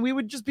year, then we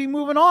would just be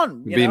moving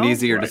on. It'd be an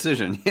easier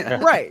decision.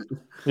 Right.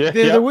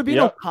 There would be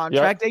no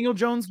contract. Daniel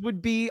Jones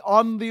would be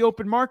on the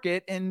open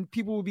market and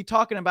people would be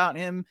talking about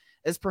him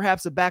as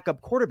perhaps a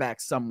backup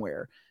quarterback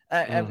somewhere.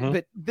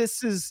 But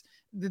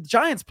the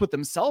Giants put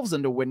themselves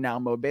into win now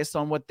mode based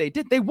on what they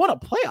did. They won a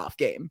playoff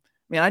game.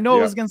 I mean, I know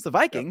it was against the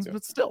Vikings,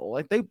 but still,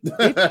 like they've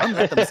done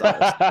that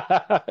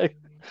themselves.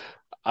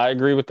 I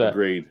agree with that.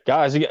 Agreed.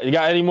 Guys, you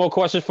got any more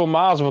questions for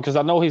Myles? Because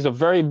I know he's a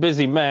very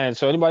busy man.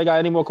 So anybody got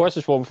any more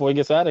questions for him before he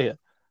gets out of here?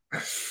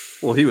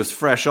 Well, he was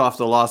fresh off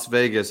the Las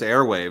Vegas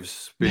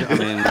airwaves. I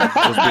mean,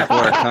 just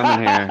before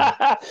coming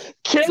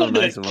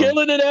here.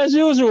 Killing it as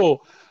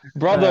usual.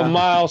 Brother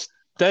Myles,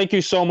 thank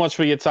you so much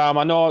for your time.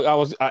 I know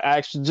I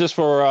actually just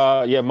for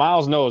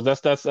Myles knows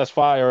that's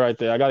fire right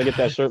there. I got to get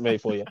that shirt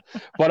made for you.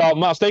 But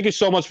Myles, thank you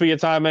so much for your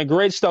time, man.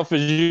 Great stuff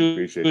as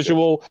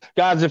usual.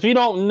 Guys, if you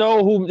don't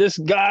know who this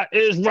guy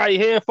is right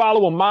here,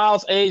 follow him,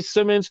 Myles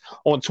Simmons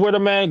on Twitter,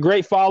 man.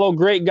 Great follow,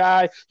 great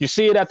guy. You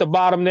see it at the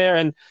bottom there.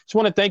 And just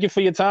want to thank you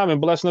for your time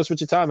and blessing us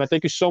with your time, man.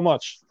 Thank you so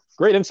much.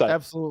 Great insight.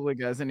 Absolutely,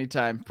 guys.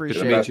 Anytime.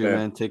 Appreciate it. You,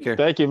 man. Take care.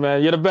 Thank you,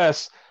 man. You're the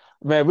best.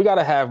 Man, we got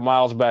to have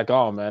Myles back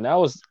on, man. That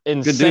was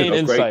insane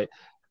insight. Great.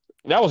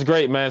 That was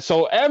great, man.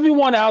 So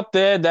everyone out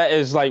there that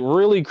is like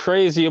really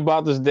crazy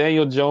about this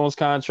Daniel Jones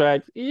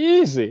contract,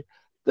 easy.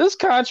 This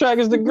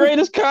contract is the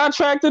greatest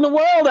contract in the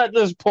world at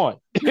this point.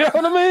 You know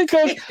what I mean?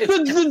 Because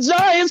the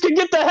Giants can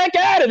get the heck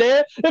out of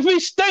there if he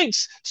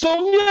stinks.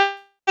 So if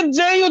you're a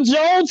Daniel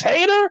Jones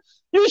hater,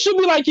 you should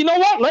be like, you know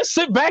what? Let's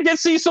sit back and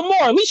see some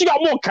more. At least you got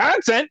more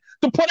content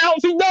to put out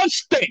if he does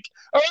stink.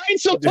 All right,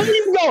 so there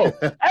you go.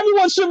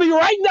 Everyone should be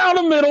right down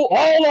the middle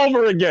all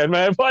over again,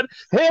 man. But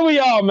here we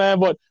are, man.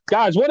 But,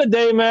 guys, what a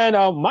day, man.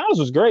 Myles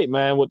was great,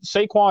 man. With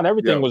Saquon,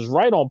 everything was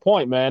right on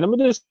point, man. Let me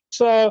just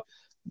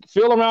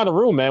feel around the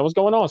room, man. What's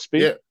going on,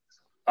 Speed?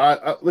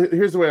 Yeah.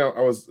 Here's the way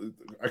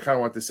I kind of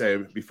want to say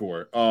it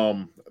before.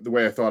 The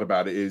way I thought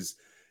about it is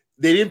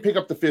they didn't pick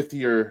up the 5th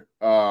year,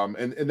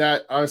 and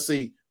that,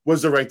 honestly,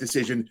 was the right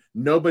decision.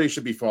 Nobody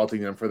should be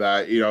faulting them for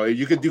that.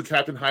 You could do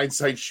Captain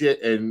Hindsight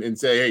shit and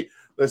say, hey,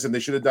 listen, they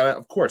should have done it.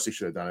 Of course they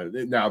should have done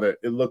it now that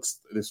it looks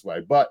this way.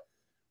 But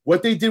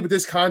what they did with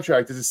this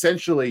contract is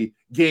essentially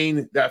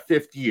gain that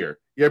 5th year.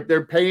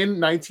 They're paying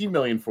 $19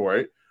 million for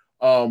it.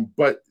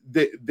 But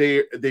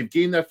they've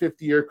gained that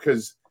 5th year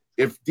because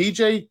if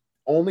DJ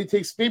only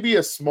takes maybe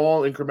a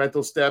small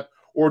incremental step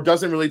or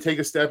doesn't really take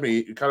a step and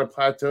he kind of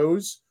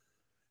plateaus,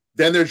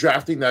 then they're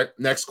drafting that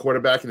next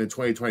quarterback in the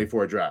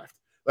 2024 draft.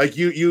 Like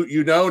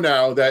you know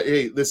now that,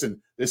 hey,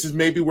 listen, this is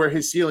maybe where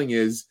his ceiling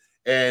is.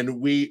 And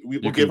we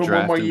will give him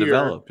one more year,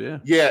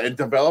 and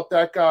develop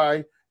that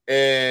guy,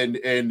 and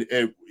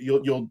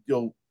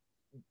you'll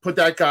put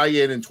that guy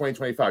in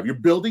 2025. You're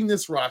building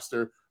this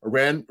roster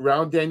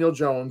around Daniel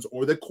Jones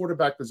or the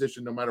quarterback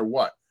position, no matter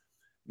what.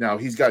 Now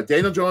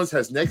Daniel Jones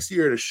has next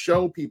year to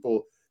show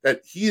people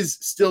that he is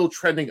still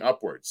trending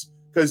upwards.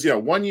 Because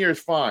 1 year is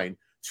fine,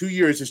 2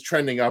 years is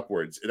trending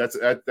upwards. That's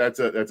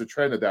a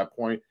trend at that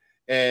point.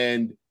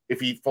 And if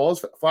he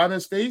falls flat on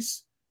his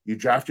face, you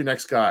draft your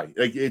next guy.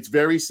 Like, it's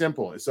very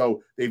simple.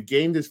 So they've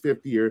gained this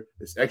 5th year,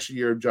 this extra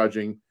year of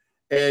judging,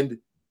 and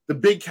the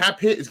big cap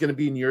hit is going to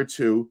be in year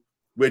 2,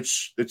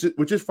 which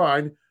is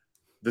fine.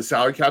 The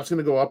salary cap's going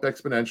to go up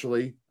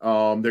exponentially.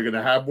 They're going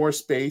to have more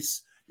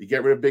space. You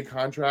get rid of big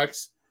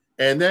contracts,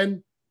 and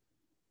then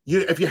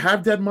if you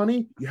have dead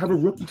money, you have a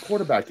rookie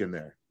quarterback in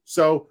there.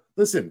 So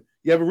listen,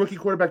 you have a rookie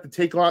quarterback to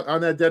take on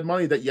that dead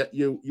money that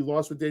you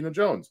lost with Daniel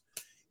Jones.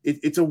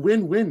 It's a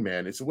win-win,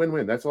 man. It's a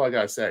win-win. That's all I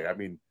gotta say. I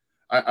mean,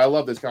 I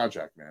love this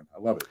contract, man. I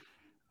love it.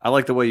 I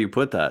like the way you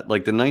put that.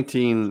 Like the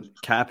 19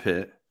 cap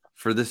hit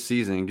for this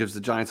season gives the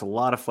Giants a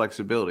lot of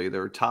flexibility.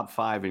 They're top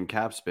 5 in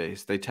cap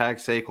space. They tag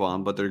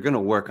Saquon, but they're going to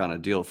work on a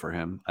deal for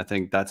him. I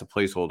think that's a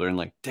placeholder. And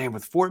like, damn,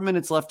 with 4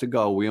 minutes left to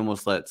go, we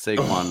almost let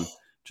Saquon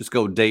just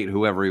go date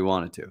whoever he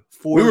wanted to.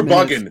 We were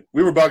bugging.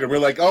 We're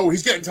like, oh,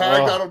 he's getting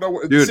tired. I don't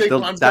know. Dude,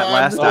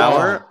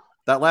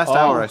 that last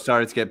hour, I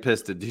started to get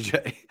pissed at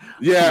DJ.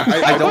 Yeah,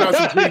 I don't have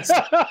some tweets.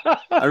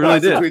 I really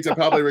did. Some tweets I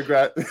probably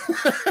regret.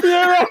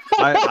 Yeah,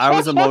 I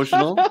was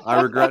emotional. I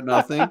regret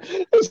nothing. I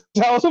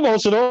was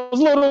emotional. I was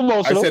a little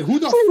emotional. I said, "Who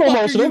the fuck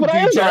are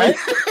you, DJ?"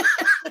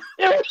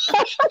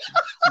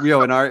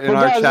 Yo, in our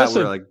guys, chat,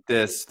 we're like,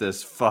 this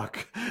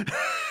fuck.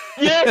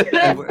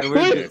 Yeah.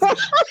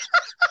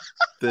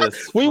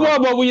 We were,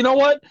 but you know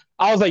what?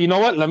 I was like, you know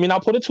what? Let me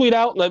not put a tweet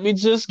out. Let me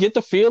just get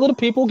the feel of the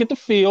people, get the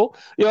feel.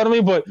 You know what I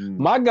mean? But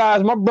my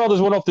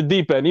brothers went off the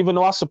deep end, even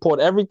though I support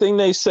everything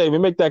they say. We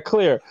make that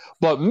clear.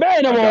 But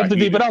man, they went off the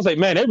deep end. I was like,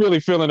 man, they're really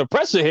feeling the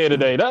pressure here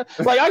today. I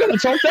got to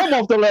talk them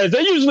off the ledge.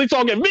 They usually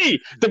talking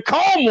me, the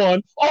calm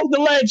one, off the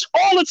ledge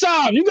all the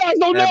time. You guys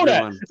don't know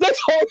that. They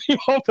talk me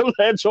off the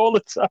ledge all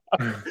the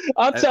time.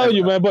 I'll tell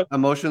you, man. But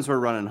emotions were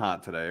running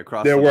hot today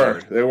across the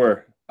board. They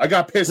were. I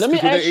got pissed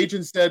because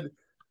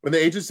when the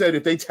agent said,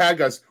 if they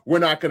tag us, we're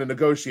not going to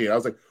negotiate. I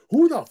was like,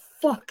 who the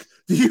fuck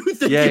do you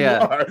think you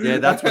are? Yeah,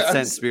 that's what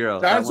sent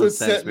Spiro. That's what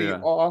set me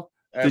off.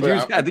 I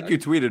think you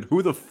tweeted,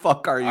 who the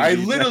fuck are you? I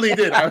literally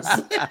did. I was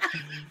like,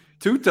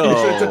 Tuto.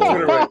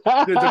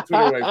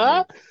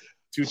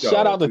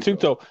 Shout out to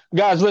Tuto.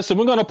 Guys, listen,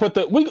 we're gonna put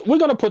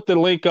the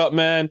link up,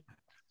 man.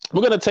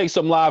 We're gonna take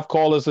some live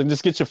callers and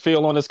just get your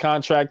feel on this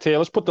contract here.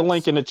 Let's put the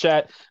link in the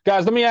chat.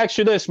 Guys, let me ask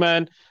you this,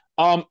 man.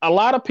 A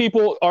lot of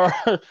people are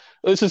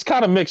this is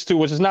kind of mixed too,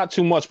 which is not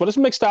too much, but it's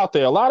mixed out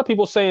there. A lot of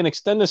people saying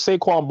extending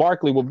Saquon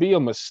Barkley would be a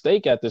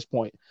mistake at this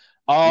point.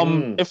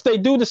 If they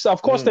do this,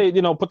 of course they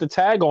put the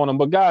tag on him.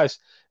 But guys,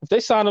 if they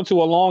sign him to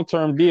a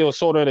long-term deal,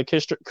 sort of at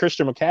a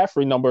Christian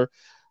McCaffrey number,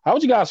 how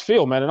would you guys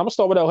feel, man? And I'm gonna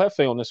start with El Jefe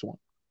on this one.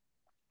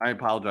 I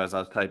apologize. I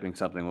was typing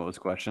something. What was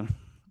the question?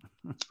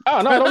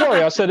 Oh, no, don't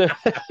worry. I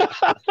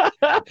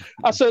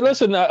said,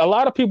 listen, a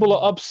lot of people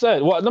are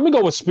upset. Well, let me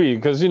go with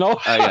Speed because, I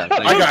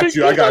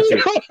got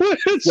you.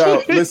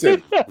 So,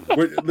 listen,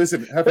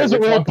 Hefe, it's a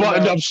real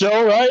buttoned-up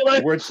show, right?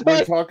 Like, we're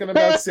talking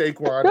about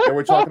Saquon and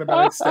we're talking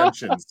about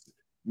extensions.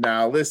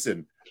 Now,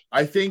 listen,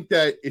 I think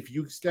that if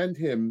you extend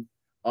him,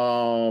 he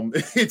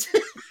gets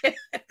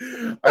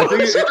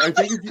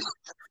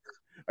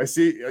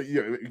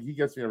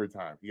me every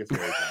time.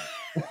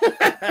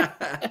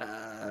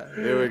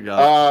 Here we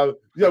go.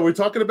 We're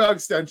talking about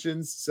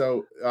extensions,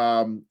 so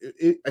I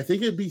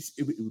think it would be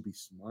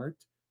smart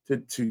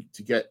to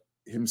get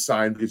him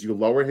signed because you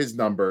lower his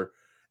number,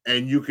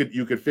 and you could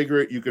figure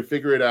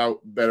it out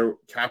better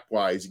cap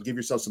wise and give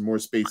yourself some more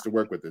space to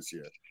work with this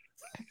year.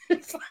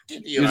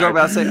 You're talking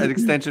about an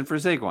extension for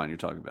Saquon. You're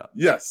talking about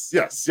yes.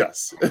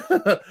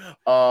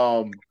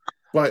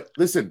 But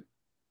listen,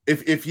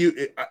 if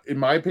you, in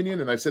my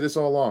opinion, and I've said this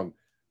all along,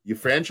 you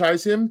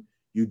franchise him.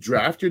 You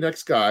draft your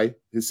next guy,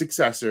 his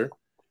successor,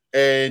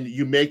 and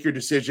you make your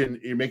decision.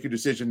 You make your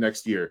decision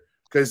next year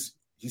because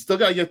he's still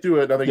got to get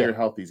through another year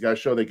healthy. He's got to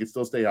show they can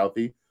still stay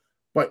healthy.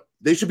 But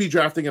they should be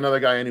drafting another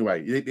guy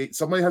anyway.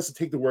 Somebody has to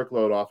take the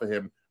workload off of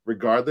him,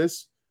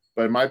 regardless.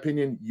 But in my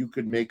opinion, you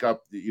could make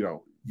up.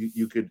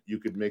 You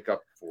could make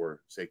up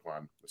for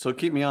Saquon. So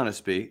keep me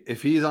honest, B.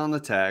 If he's on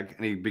the tag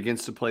and he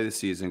begins to play the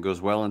season,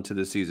 goes well into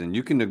the season,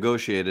 you can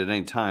negotiate at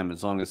any time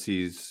as long as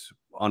he's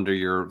under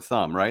your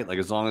thumb, right? Like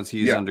as long as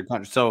he's under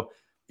contract. So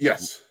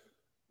yes,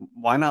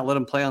 why not let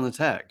him play on the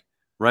tag,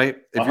 right?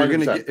 If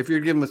 100%. If you're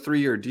giving him a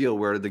 3-year deal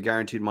where the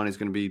guaranteed money is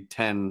going to be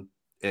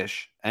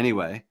 10-ish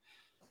anyway,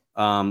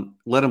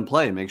 let him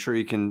play. Make sure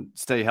he can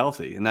stay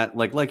healthy. And that,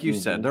 like you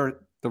said,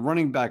 the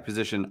running back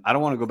position. I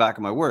don't want to go back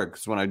in my work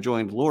because when I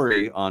joined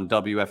Lori on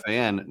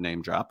WFAN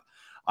name drop,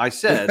 I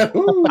said,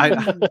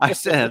 I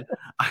said,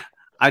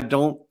 I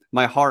don't.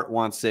 My heart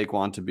wants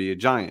Saquon to be a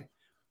Giant.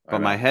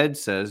 But my head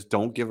says,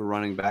 don't give a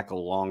running back a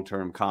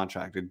long-term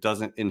contract. It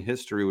doesn't, in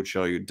history, would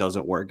show you it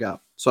doesn't work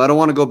out. So I don't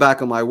want to go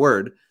back on my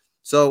word.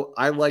 So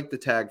I like the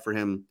tag for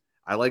him.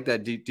 I like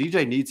that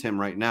DJ needs him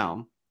right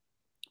now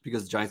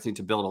because the Giants need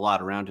to build a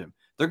lot around him.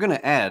 They're going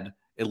to add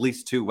at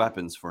least 2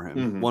 weapons for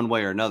him, one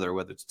way or another,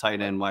 whether it's tight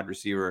end, wide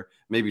receiver,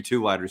 maybe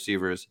 2 wide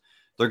receivers.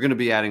 They're going to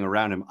be adding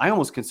around him. I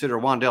almost consider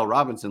Wan'Dale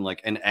Robinson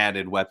like an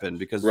added weapon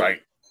because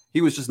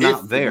he was just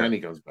not there. And he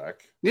goes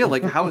back. Yeah,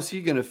 like how is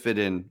he going to fit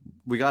in?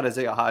 We got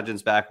Isaiah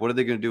Hodgins back. What are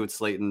they going to do with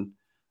Slayton?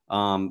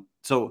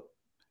 So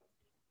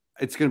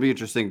it's going to be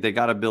interesting. They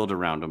got to build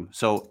around him.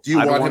 So do you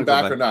want him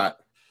back or not?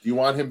 Do you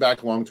want him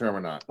back long term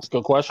or not? That's a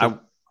good question.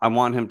 I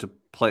want him to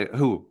play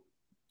who?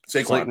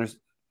 Saquon.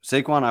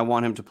 Saquon. I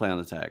want him to play on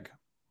the tag.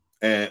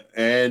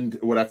 And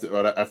what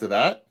after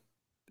that?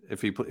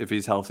 If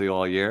he's healthy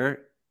all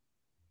year.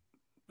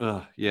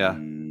 Yeah,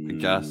 I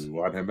guess.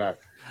 Want him back.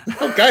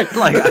 Okay.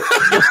 Yo,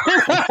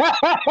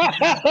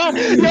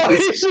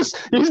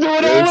 he's doing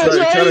all this,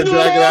 right? He's doing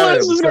all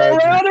this. He's going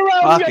round and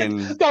round.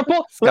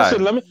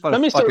 Listen, let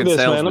me say this,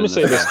 man. Let me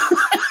say this.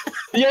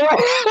 Yeah.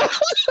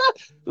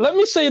 Let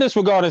me say this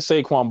regarding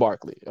Saquon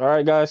Barkley. All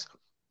right, guys.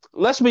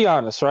 Let's be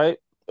honest, right?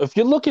 If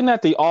you're looking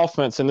at the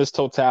offense in this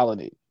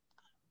totality,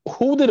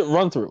 who did it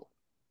run through?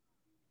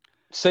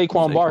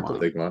 Saquon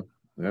Barkley. Saquon.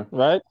 Yeah.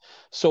 Right?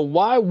 So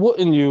why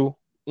wouldn't you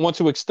want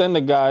to extend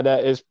a guy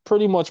that is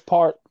pretty much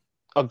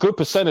a good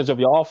percentage of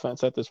your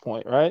offense at this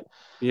point, right?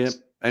 Yep.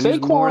 And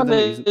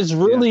Saquon is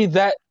really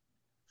that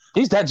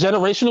he's that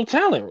generational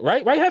talent,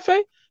 right? Right,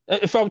 Hefe?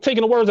 If I'm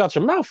taking the words out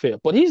your mouth here,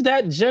 but he's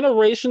that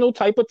generational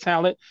type of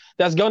talent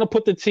that's going to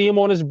put the team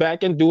on his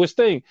back and do his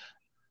thing.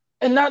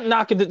 And not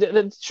knocking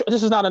this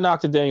is not a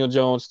knock to Daniel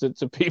Jones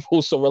to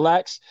people, so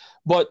relax.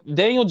 But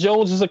Daniel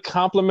Jones is a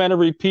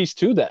complementary piece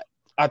to that,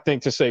 I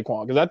think, to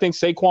Saquon, because I think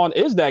Saquon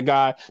is that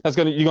guy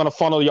you're gonna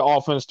funnel your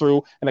offense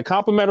through, and a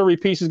complementary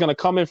piece is gonna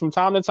come in from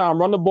time to time,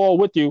 run the ball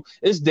with you.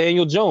 It's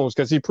Daniel Jones,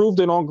 because he proved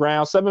it on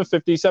ground,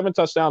 750, 7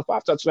 touchdowns,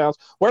 5 touchdowns,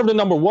 whatever the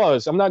number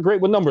was. I'm not great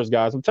with numbers,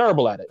 guys. I'm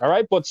terrible at it. All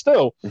right, but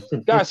still,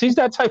 guys, he's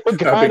that type of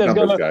guy that's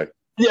gonna.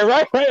 Yeah,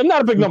 right. I'm not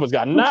a big numbers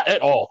guy, not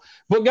at all.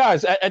 But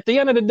guys, at the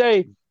end of the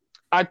day,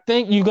 I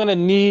think you're going to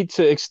need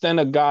to extend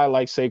a guy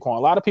like Saquon. A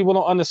lot of people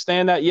don't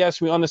understand that.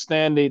 Yes, we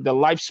understand the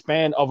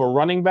lifespan of a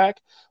running back,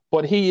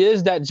 but he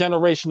is that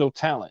generational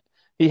talent.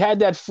 He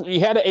had an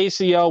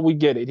ACL. We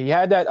get it. He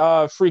had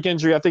that freak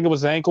injury. I think it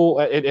was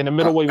ankle in the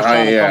middle where he was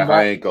trying to come back.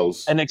 High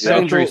ankles. And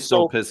injury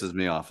still pisses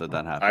me off that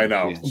happened. I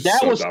know. That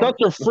was such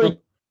a freak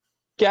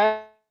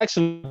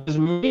action. His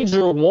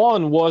major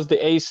one was the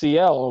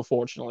ACL,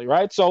 unfortunately,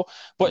 right? So,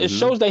 but it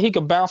shows that he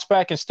could bounce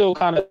back and still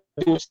kind of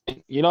do his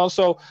thing,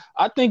 So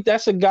I think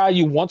that's a guy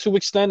you want to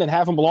extend and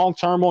have him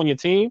long-term on your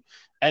team.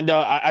 And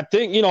I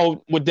think,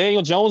 with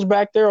Daniel Jones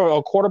back there, or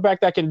a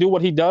quarterback that can do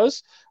what he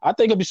does, I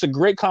think it'd be a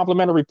great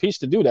complementary piece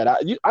to do that.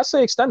 I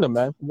say extend him,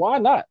 man. Why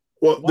not?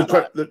 Well,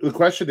 the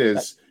question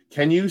is,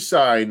 can you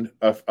sign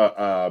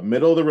a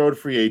middle-of-the-road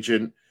free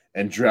agent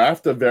and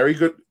draft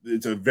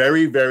it's a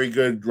very, very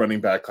good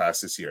running back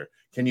class this year?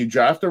 Can you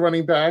draft a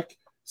running back,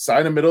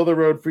 sign a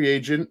middle-of-the-road free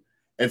agent,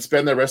 and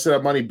spend the rest of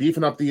that money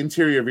beefing up the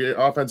interior of your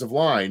offensive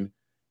line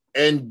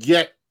and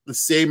get the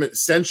same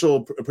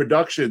essential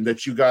production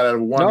that you got out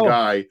of one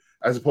guy,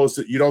 as opposed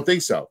to, you don't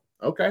think so?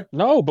 Okay.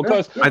 No,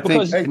 because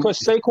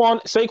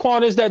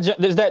Saquon is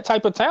that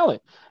type of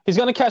talent. He's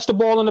going to catch the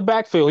ball in the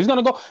backfield. He's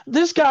going to go.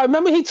 This guy,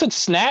 remember he took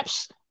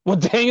snaps when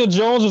Daniel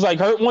Jones was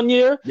hurt one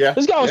year? Yeah.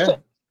 This guy was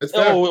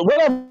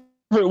whatever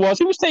it was.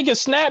 He was taking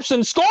snaps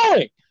and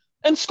scoring.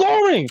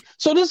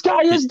 So this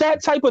guy is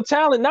that type of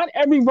talent. Not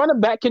every running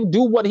back can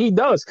do what he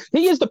does.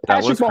 He is the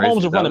Patrick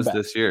Mahomes of running back.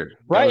 This year,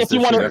 right? If you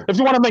want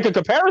to make a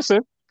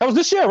comparison, that was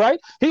this year, right?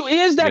 He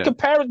is that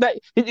comparison. That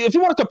if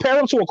you want to compare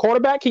him to a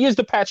quarterback, he is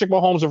the Patrick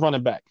Mahomes of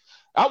running back.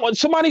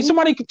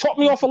 Somebody talk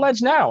me off a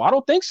ledge now. I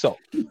don't think so.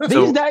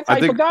 He's that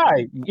type of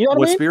guy. You know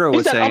what I mean? Spiro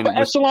was saying, upper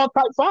echelon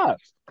type 5.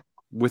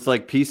 With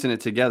like piecing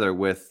it together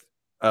with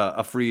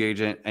a free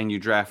agent and you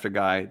draft a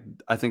guy,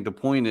 I think the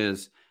point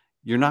is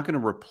you're not going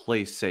to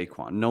replace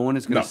Saquon. No one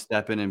is going to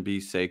step in and be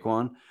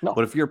Saquon. No.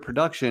 But if your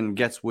production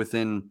gets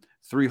within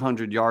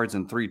 300 yards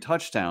and 3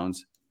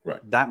 touchdowns,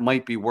 that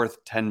might be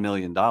worth $10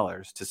 million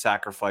to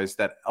sacrifice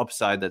that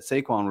upside that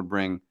Saquon would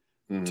bring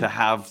to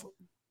have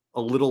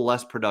a little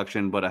less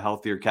production, but a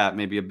healthier cap,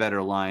 maybe a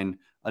better line,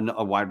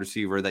 a wide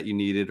receiver that you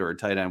needed, or a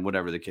tight end,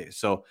 whatever the case.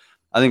 So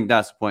I think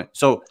that's the point.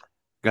 So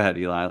go ahead,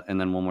 Eli, and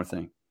then one more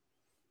thing.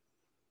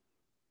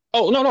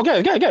 Oh no, go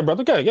ahead,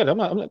 brother. Go ahead. I'm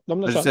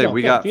not say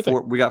we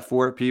got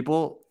 4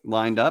 people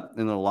lined up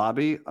in the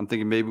lobby. I'm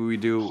thinking maybe we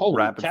do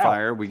rapid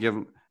fire. We give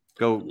them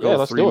go 3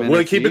 minutes. We're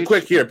gonna keep it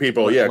quick here,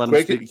 people. Yeah,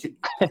 quick.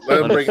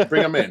 Let them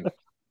bring them in.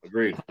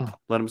 Agreed.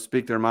 Let them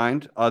speak their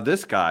mind.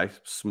 This guy,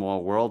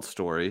 small world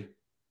story,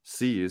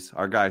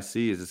 our guy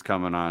Sees is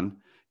coming on.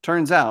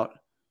 Turns out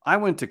I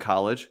went to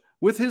college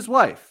with his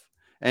wife.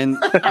 And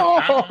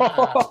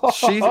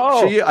she,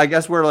 I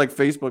guess we're like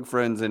Facebook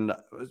friends, and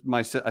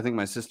I think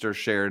my sister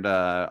shared.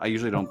 I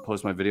usually don't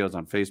post my videos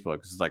on Facebook.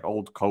 It's like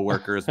old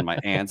coworkers and my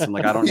aunts, and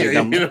like I don't need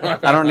them.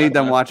 I don't need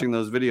them watching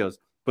those videos.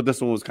 But this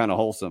one was kind of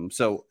wholesome,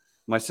 so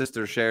my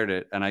sister shared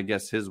it, and I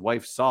guess his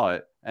wife saw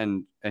it,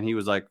 and he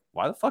was like,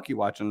 "Why the fuck are you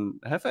watching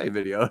Hefe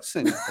videos?"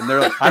 And they're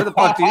like, "How the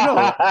fuck do you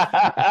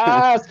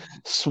know?"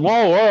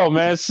 Small world,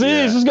 man.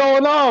 What's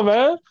going on,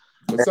 man?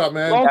 What's up,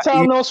 man? Long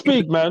time no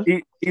speak, man.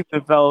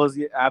 Ethan, fellas,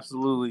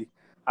 absolutely.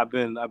 I've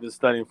been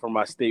studying for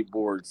my state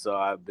board, so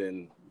I've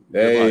been.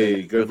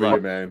 Hey, good for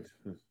you, man.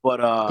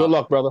 But good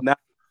luck, brother. Now,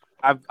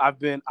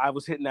 I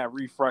was hitting that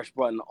refresh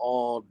button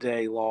all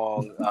day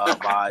long,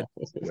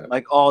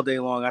 all day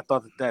long. I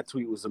thought that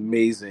tweet was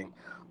amazing.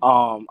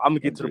 I'm gonna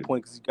get to the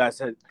point because you guys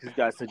said you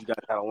guys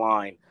had a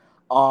line.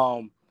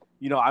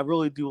 I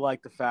really do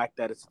like the fact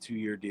that it's a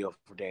 2-year deal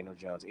for Daniel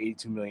Jones.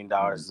 $82 million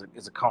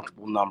is a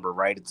comfortable number,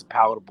 right? It's a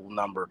palatable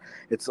number.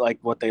 It's like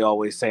what they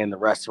always say in the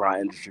restaurant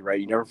industry, right?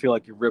 You never feel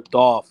like you're ripped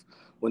off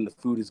when the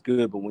food is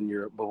good, but when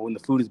the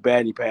food is bad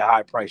and you pay a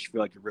high price, you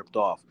feel like you're ripped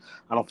off.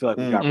 I don't feel like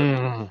we got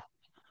ripped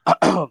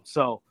off.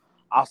 So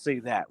I'll say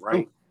that,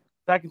 right?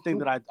 Second thing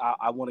that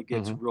I want to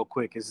get to real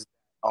quick is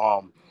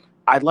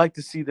I'd like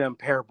to see them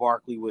pair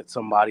Barkley with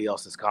somebody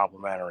else that's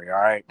complimentary, all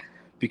right?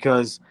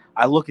 Because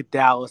I look at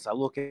Dallas, I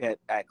look at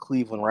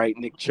Cleveland, right?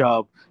 Nick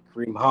Chubb,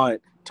 Kareem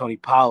Hunt, Tony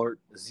Pollard,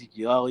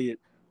 Ezekiel Elliott,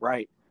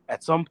 right?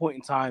 At some point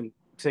in time,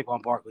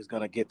 Saquon Barkley is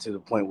going to get to the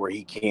point where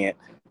he can't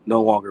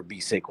no longer be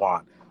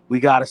Saquon. We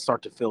got to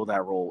start to fill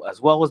that role,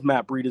 as well as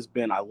Matt Breida's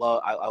been. I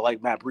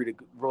like Matt Breida,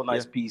 real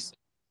nice piece,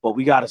 but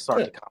we got to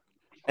start to come.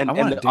 And I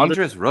want a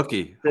dangerous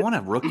rookie. I want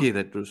a rookie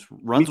that just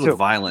runs with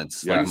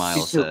violence, like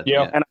Myles said.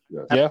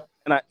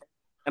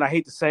 And I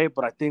hate to say it,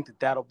 but I think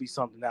that'll be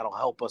something that'll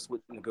help us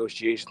with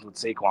negotiations with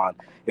Saquon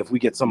if we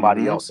get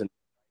somebody else in.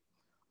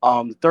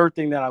 The third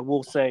thing that I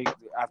will say,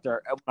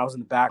 after when I was in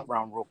the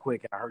background real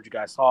quick and I heard you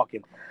guys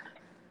talking,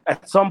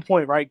 at some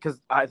point, right, because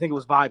I think it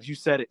was Vibes, you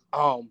said it,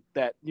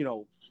 that,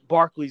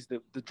 Barkley's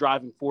the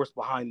driving force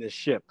behind this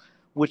ship,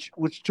 which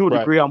to a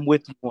degree I'm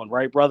with you on,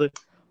 right, brother?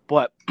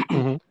 But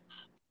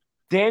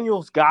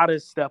Daniel's got to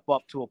step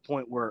up to a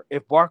point where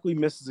if Barkley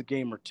misses a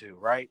game or two,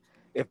 right,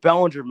 if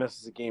Bellinger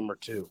misses a game or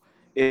two,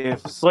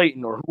 if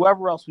Slayton or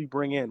whoever else we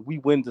bring in, we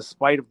win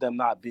despite of them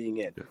not being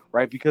in,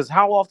 right? Because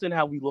how often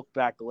have we looked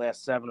back the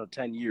last 7 or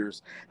 10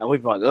 years and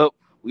we've been like, oh,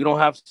 we don't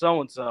have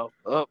so-and-so.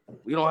 Oh,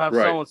 we don't have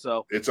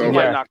so-and-so. It's we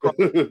might not cross,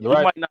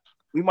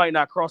 we might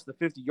not cross the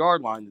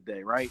 50-yard line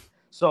today, right?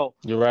 So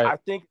you're right. I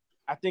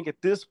think at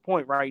this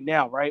point right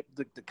now, right,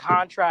 the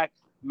contract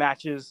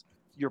matches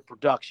your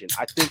production.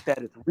 I think that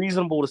it's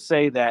reasonable to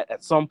say that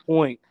at some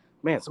point,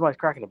 man, somebody's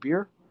cracking a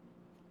beer.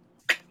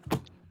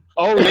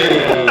 Oh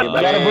yeah,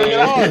 gotta bring it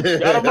on.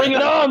 Gotta bring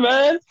it on,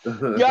 man.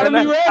 Gotta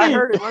be ready.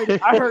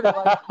 I heard it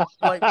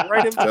like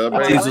right in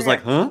the He's just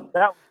like, huh?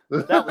 That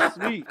was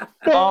sweet.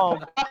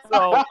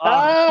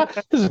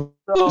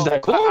 Is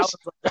that close?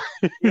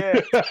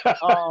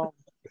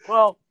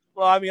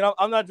 Well, I mean,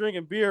 I'm not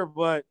drinking beer,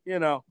 but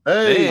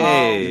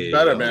Hey,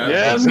 better, man.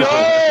 Yeah, let's go.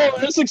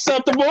 It's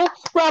acceptable.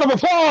 Round of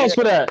applause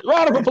for that.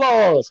 Round of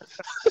applause.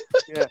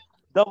 Yeah,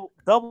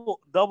 double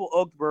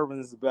oak bourbon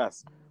is the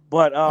best.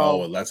 But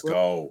let's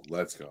go.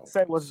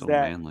 Say what's so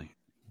that? Manly.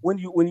 When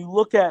you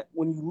look at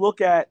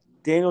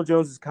Daniel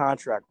Jones's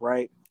contract,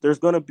 right? There's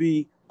going to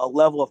be a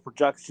level of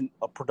production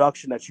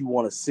that you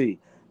want to see.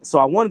 So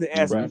I wanted to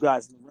ask you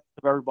guys, the rest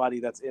of everybody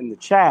that's in the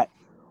chat,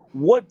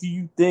 what do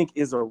you think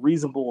is a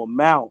reasonable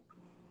amount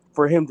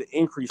for him to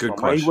increase Good from?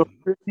 question.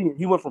 Right?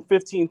 He went from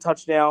 15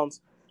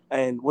 touchdowns,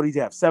 and what did he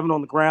have? 7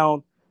 on the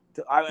ground.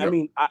 I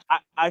mean,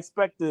 I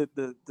expect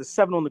the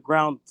 7 on the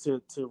ground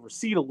to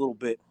recede a little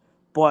bit,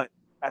 but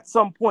at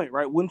some point,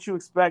 right, wouldn't you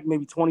expect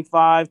maybe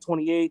 25,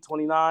 28,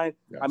 29?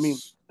 Yes. I mean,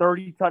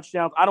 30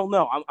 touchdowns. I don't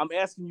know. I'm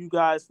asking you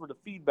guys for the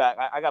feedback.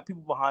 I got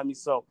people behind me,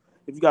 so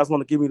if you guys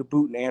want to give me the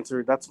boot and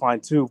answer, that's fine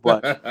too.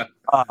 But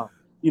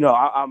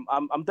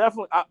I'm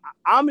definitely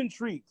I'm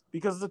intrigued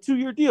because it's a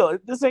 2-year deal.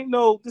 This ain't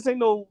no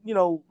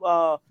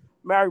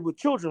married with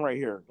children right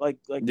here. Like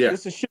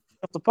this is shit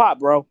off the pot,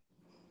 bro.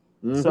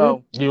 Mm-hmm.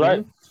 So you're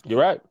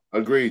right.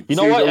 Agreed. You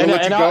know what?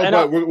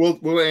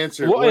 We'll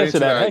answer. We'll answer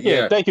that.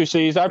 Yeah. Thank you,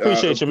 C's. I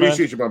appreciate you, man.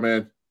 Appreciate you, my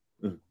man.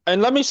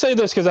 And let me say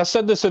this because I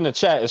said this in the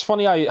chat. It's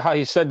funny how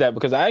he said that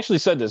because I actually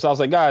said this. I was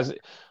like, guys,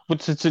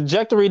 with the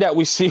trajectory that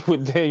we see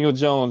with Daniel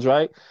Jones,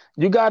 right?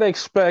 You got to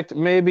expect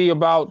maybe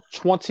about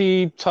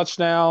 20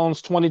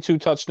 touchdowns, 22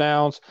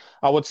 touchdowns.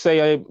 I would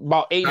say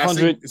about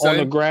 800 on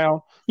the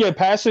ground. Yeah,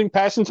 passing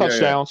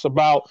touchdowns,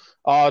 about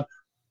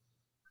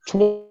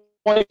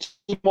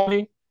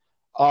 20.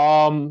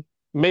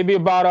 Maybe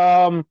about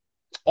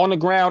on the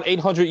ground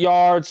 800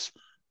 yards,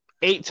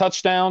 8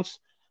 touchdowns.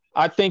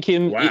 I think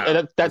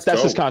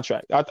that's his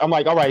contract. I'm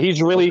like, all right,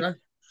 he's really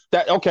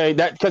that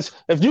because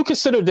if you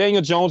consider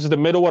Daniel Jones as the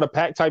middle of the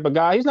pack type of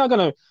guy, he's not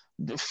gonna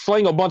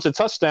fling a bunch of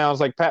touchdowns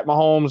like Pat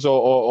Mahomes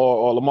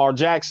or Lamar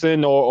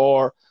Jackson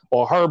or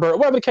Herbert,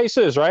 whatever the case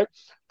is, right?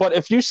 But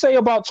if you say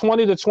about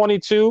 20 to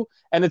 22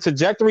 and the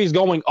trajectory is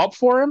going up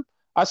for him,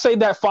 I say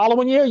that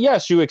following year,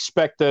 yes, you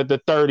expect the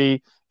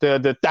 30.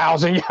 The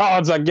 1,000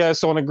 yards, I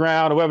guess, on the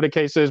ground, or whatever the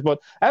case is. But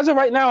as of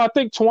right now, I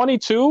think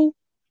 22,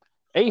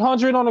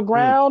 800 on the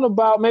ground,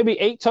 about maybe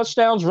 8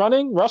 touchdowns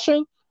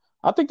rushing.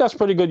 I think that's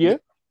pretty good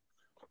year.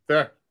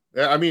 Fair.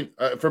 Yeah, I mean,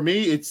 for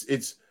me,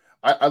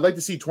 I'd like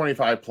to see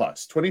 25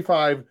 plus.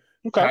 25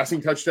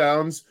 passing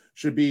touchdowns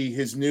should be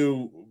his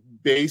new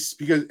base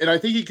and I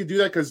think he could do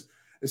that because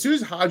as soon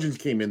as Hodgins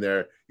came in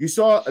there, you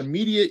saw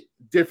immediate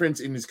difference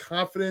in his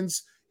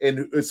confidence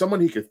and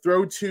someone he could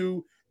throw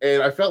to,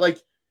 and I felt like.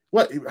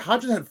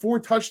 Hodgins had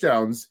 4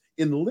 touchdowns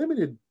in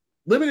limited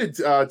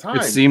time.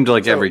 It seemed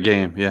like every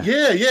game, yeah.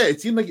 It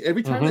seemed like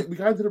every time that we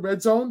got into the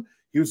red zone,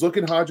 he was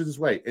looking Hodgins'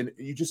 way, and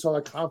you just saw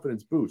that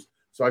confidence boost.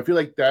 So I feel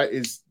like that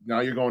is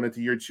now you're going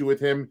into year 2 with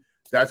him.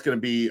 That's going to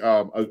be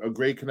a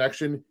great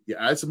connection. You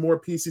add some more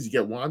pieces, you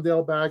get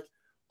Wandale back.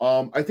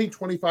 I think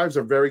 25 is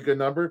a very good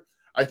number.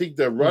 I think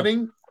the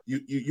running,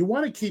 you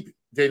want to keep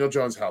Daniel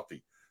Jones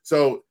healthy.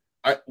 So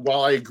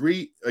while I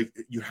agree, like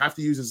you have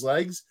to use his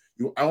legs,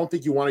 I don't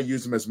think you want to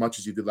use him as much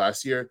as you did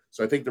last year.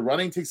 So I think the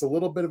running takes a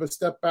little bit of a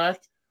step back.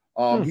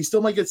 He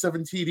still might get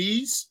 7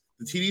 TDs.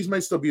 The TDs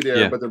might still be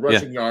there, but the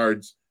rushing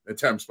yards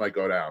attempts might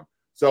go down.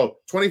 So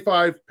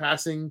 25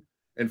 passing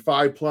and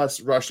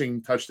 5+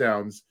 rushing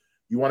touchdowns.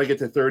 You want to get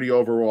to 30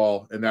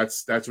 overall, and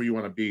that's where you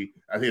want to be.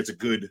 I think it's a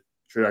good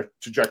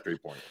trajectory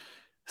point.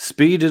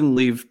 Speed didn't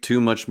leave too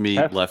much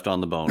meat left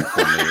on the bone for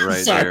me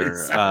right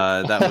there.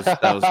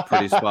 That was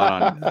pretty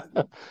spot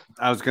on.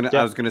 I was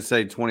gonna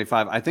say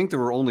 25. I think there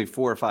were only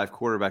 4 or 5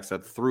 quarterbacks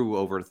that threw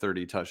over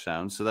 30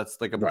 touchdowns, so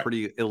that's like a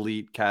pretty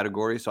elite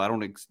category. So I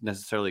don't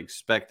necessarily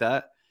expect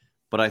that,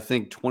 but I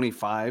think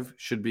 25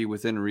 should be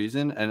within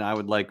reason, and I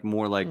would like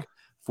more like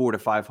 400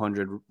 to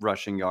 500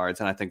 rushing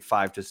yards, and I think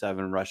 5 to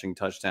 7 rushing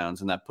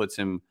touchdowns, and that puts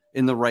him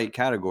in the right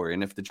category.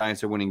 And if the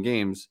Giants are winning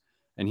games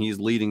and he's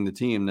leading the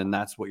team, then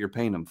that's what you're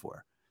paying him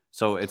for.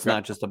 So it's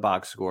not just a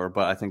box score,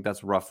 but I think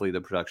that's roughly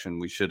the production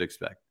we should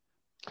expect.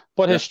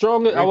 But his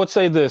strongest, I would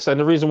say this, and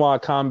the reason why I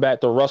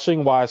combat the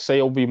rushing, why I say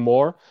it'll be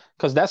more,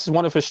 because that's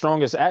one of his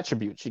strongest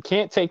attributes. You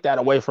can't take that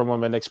away from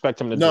him and expect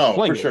him to just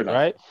fling it,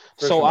 right?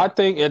 So I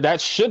think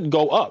that should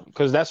go up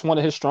because that's one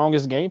of his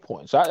strongest game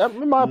points.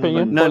 In my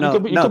opinion, you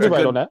could be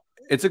right on that.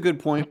 It's a good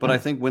point, but I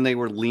think when they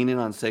were leaning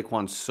on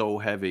Saquon so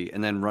heavy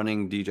and then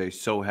running DJ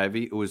so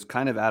heavy, it was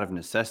kind of out of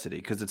necessity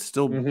because it's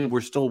still we're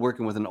still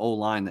working with an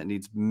O-line that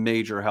needs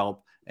major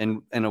help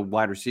and a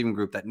wide receiving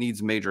group that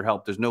needs major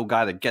help. There's no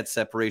guy that gets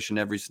separation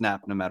every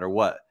snap no matter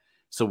what.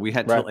 So we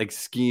had to like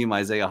scheme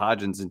Isaiah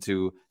Hodgins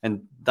into,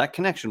 and that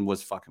connection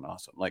was fucking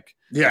awesome. Like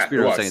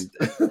Spear was saying,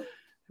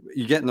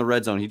 you get in the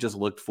red zone, he just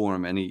looked for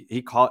him and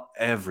he caught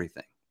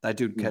everything. That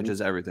dude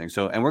catches everything.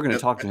 So, and we're going to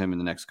talk to him in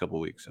the next couple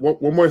of weeks. So.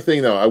 One more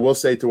thing, though, I will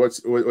say to what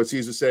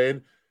Caesar's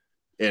saying,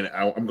 and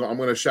I'm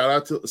going to shout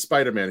out to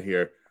Spider-Man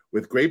here.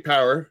 With great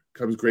power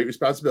comes great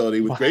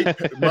responsibility. With great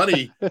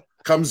money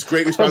comes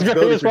great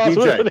responsibility for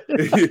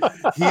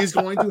DJ. He's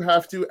going to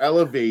have to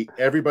elevate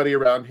everybody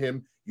around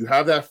him. You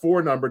have that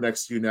 4 number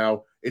next to you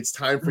now. It's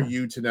time for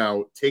you to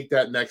now take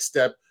that next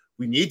step.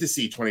 We need to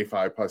see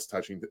 25+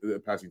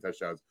 passing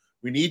touchdowns.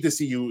 We need to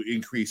see you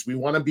increase. We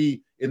want to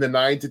be in the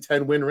 9 to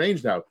 10 win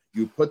range now.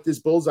 You put this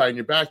bullseye on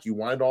your back. You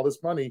wanted all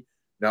this money.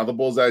 Now the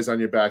bullseye's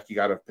on your back. You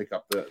got to pick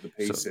up the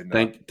pace. So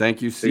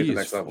thank you,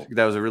 C's.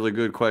 That was a really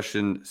good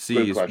question,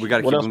 C's. We got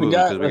to keep moving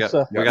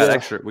because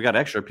we got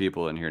extra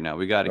people in here now.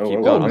 We got to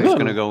keep going. I'm just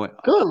going to go. I'm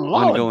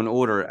going to go in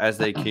order as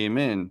they came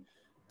in.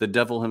 The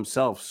devil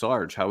himself,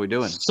 Sarge. How we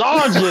doing?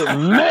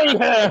 Sergeant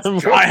Mayhem.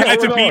 I had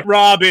to beat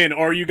Robin,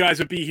 or you guys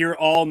would be here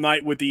all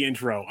night with the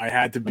intro. I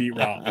had to beat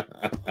Rob.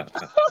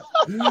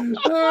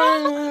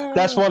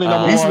 That's funny.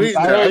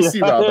 I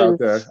see Rob out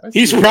there.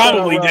 He's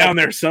probably down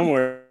there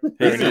somewhere.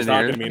 He's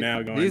talking to me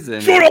now. Going,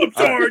 shut up,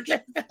 Sarge.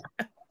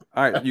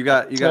 All right, you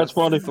got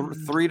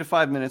 3 to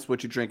 5 minutes.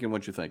 What you drinking?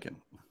 What you thinking?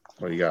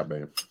 What do you got,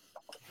 man?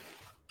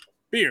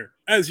 Beer,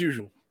 as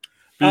usual.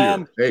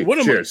 Hey,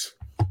 cheers.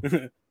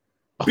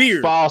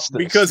 Beer,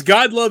 because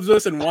God loves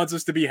us and wants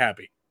us to be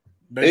happy.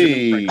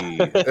 Hey,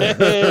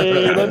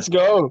 let's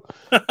go.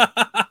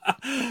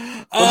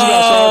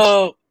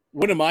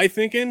 What am I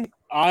thinking?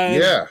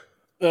 You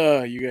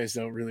guys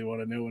don't really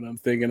want to know what I'm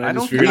thinking. I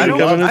don't care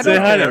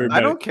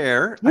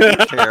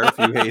if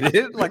you hate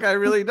it. Like I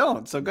really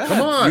don't. So go ahead.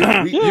 Come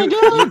on.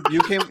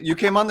 You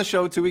came on the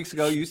show 2 weeks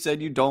ago. You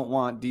said you don't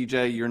want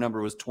DJ. Your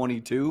number was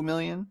 22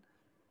 million.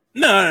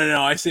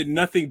 No. I said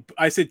nothing.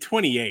 I said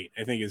 28.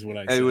 I think is what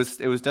I said. It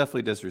was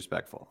definitely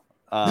disrespectful.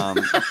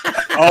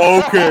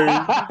 Okay.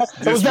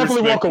 It was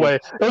definitely walk away.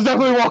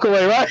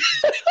 Right?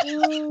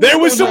 There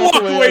was some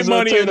walk away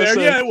money in there.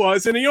 Yeah, it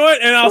was. And you know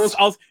what? And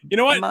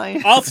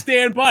I'll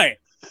stand by it.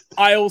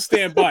 I will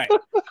stand by it.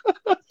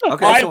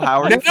 Okay. So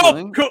how are you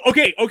feeling?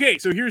 Okay.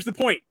 So here's the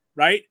point,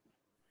 right?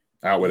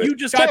 Out with it. You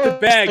just got the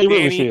bag,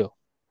 Danny.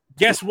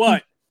 Guess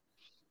what?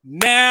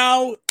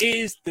 Now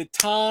is the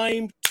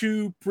time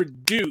to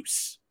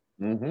produce.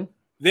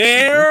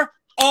 There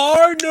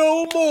are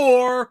no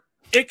more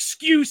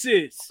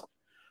excuses.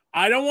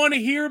 I don't want to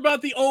hear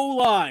about the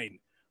O-line.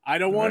 I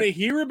don't want to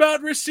hear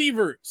about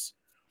receivers.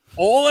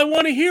 All I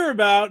want to hear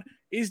about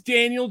is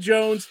Daniel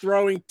Jones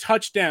throwing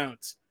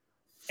touchdowns.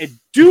 And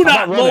do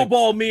not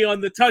lowball me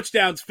on the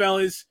touchdowns,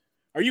 fellas.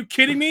 Are you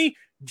kidding me?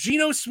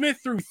 Geno Smith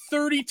threw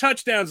 30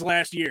 touchdowns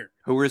last year.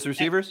 Who were his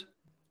receivers?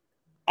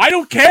 I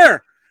don't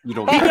care. You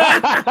don't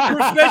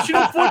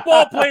Professional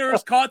football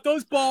players caught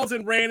those balls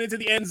and ran into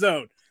the end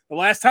zone. The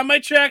last time I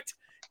checked,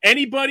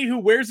 anybody who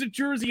wears a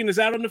jersey and is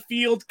out on the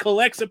field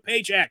collects a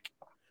paycheck.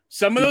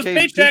 Some of those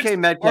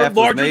paychecks are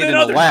larger than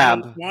others. I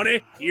don't want to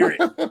hear it.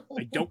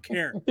 I don't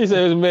care. He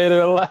said it was made in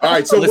a lab. All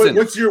right, so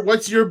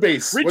what's your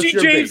base? Richie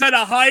James had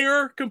a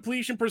higher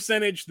completion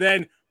percentage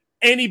than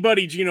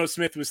anybody Geno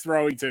Smith was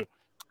throwing to.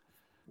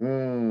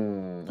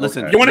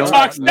 Listen, you want to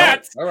talk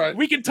stats? All right.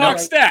 We can talk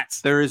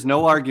stats. There is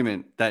no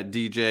argument that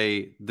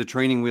DJ, the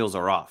training wheels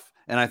are off,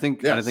 and I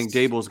think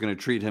Dable is going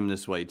to treat him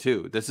this way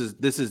too. This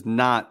is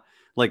not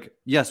Like,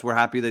 yes, we're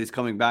happy that he's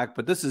coming back,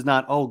 but this is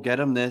not, oh, get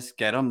him this.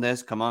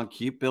 Come on,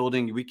 keep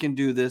building. We can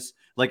do this.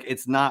 Like,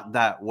 it's not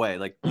that way.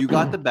 Like, you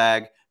got the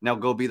bag. Now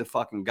go be the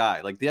fucking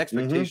guy. Like, the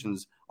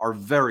expectations are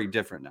very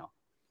different now.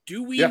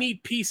 Do we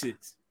need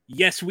pieces?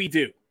 Yes, we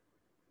do.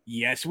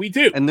 Yes, we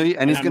do. And he's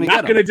going to get them. I'm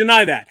not going to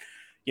deny that.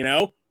 You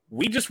know,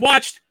 we just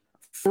watched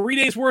 3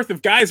 days worth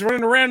of guys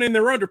running around in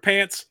their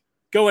underpants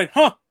going,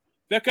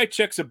 that guy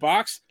checks a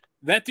box.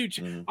 That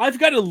dude, I've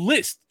got a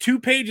list 2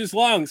 pages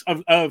long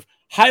of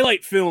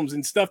highlight films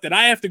and stuff that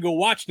I have to go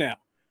watch now.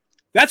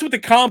 That's what the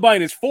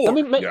combine is for.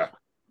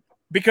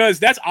 Because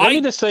that's Let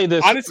me just say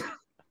this. Honestly,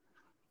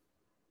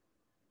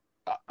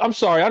 I'm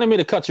sorry, I didn't mean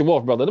to cut you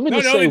off, brother. Let me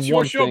just say it's your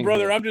one show, thing,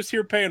 brother. I'm just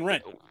here paying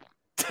rent.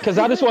 Because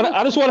I just want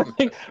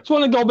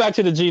to go back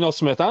to the Geno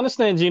Smith. I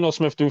understand Geno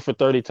Smith threw for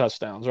 30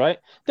 touchdowns, right?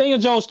 Daniel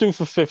Jones threw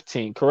for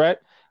 15,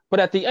 correct? But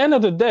at the end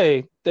of the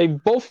day, they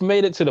both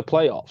made it to the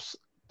playoffs.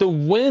 The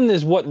win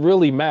is what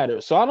really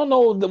matters. So I don't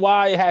know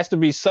why it has to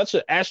be such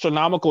an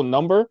astronomical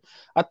number.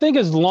 I think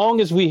as long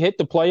as we hit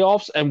the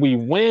playoffs and we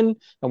win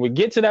and we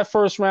get to that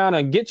first round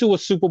and get to a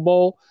Super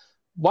Bowl,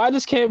 why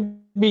this can't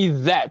be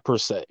that per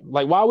se?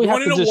 Like, why we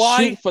have to just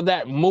shoot for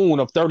that moon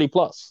of 30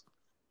 plus?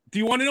 Do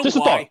you want to know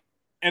why?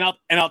 And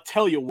I'll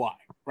tell you why,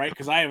 right?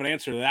 Because I have an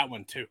answer to that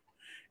one too.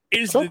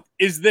 Is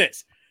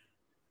this?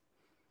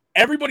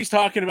 Everybody's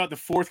talking about the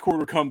fourth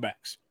quarter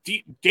comebacks.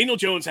 Daniel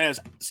Jones has,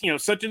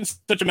 such and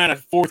such amount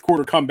of fourth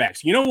quarter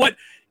comebacks. You know what?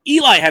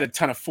 Eli had a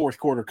ton of fourth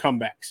quarter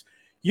comebacks.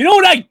 You know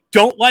what I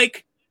don't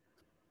like?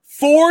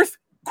 Fourth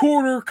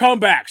quarter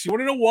comebacks. You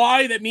want to know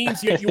why? That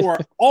means you are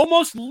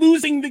almost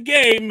losing the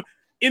game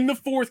in the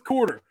fourth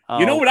quarter.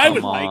 You know what I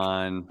would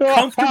like?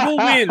 Comfortable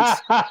wins.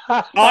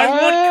 I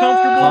want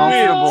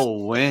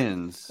comfortable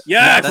wins.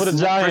 Yes. For the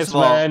Giants,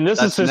 man.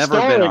 This is historic.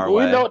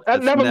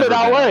 That's never been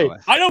our way.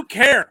 I don't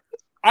care.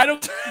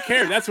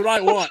 That's what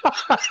I want.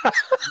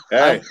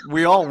 Hey,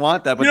 we all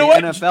want that, but you know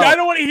the what? NFL. I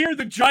don't want to hear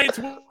the Giants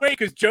way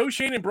because Joe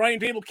Shane and Brian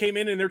Dable came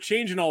in and they're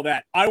changing all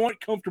that. I want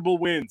comfortable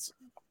wins.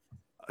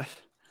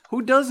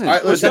 Who doesn't?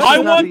 I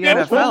want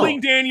them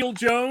holding Daniel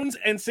Jones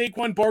and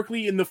Saquon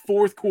Barkley in the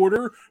fourth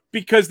quarter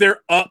because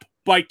they're up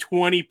by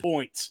 20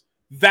 points.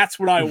 That's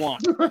what I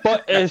want.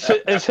 But as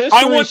history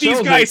I want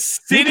these guys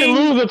sitting you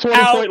can lose a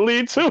 20-point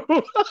lead too.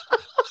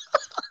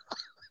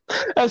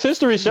 As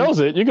history shows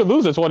it, you could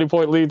lose a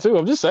 20-point lead too.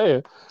 I'm just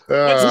saying.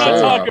 Let's not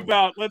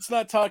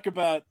talk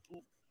about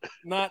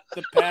not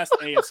the past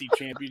AFC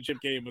Championship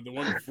game, but the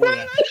one before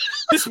that.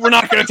 We're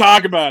not going to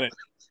talk about it.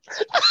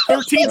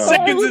 13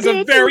 seconds is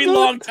a very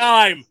long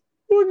time.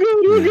 We're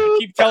good. I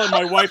keep telling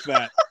my wife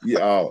that.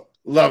 Yeah,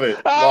 love it.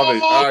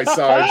 All right,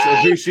 Sarge.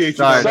 Appreciate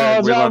you.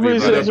 Sarge, we love you,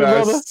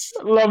 brother.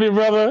 Love you,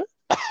 brother.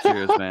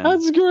 Cheers, man.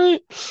 That's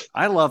great.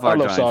 I love our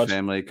Giants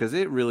family because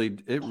it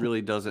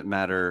really doesn't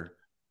matter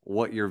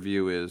what your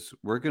view is.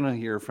 We're gonna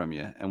hear from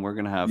you, and we're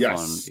gonna have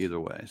fun either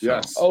way. So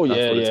yes. Oh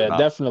yeah,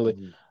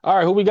 definitely. All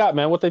right, who we got,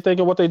 man? What they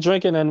thinking? What they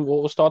drinking? And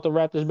we'll start to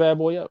wrap this bad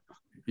boy up.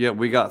 Yeah,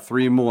 we got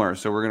 3 more,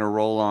 so we're gonna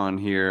roll on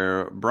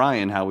here.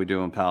 Brian, how we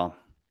doing, pal?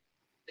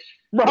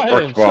 Brian,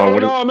 first of all,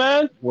 what on,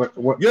 man? What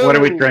are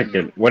we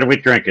drinking? What are we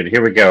drinking?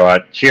 Here we go.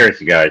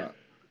 Cheers, you guys.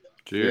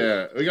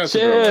 Cheers. Yeah, we got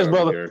cheers,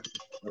 brother. Here.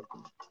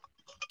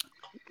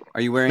 Are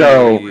you wearing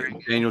a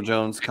Daniel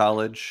Jones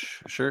college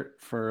shirt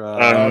for?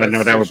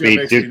 No, that would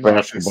be Duke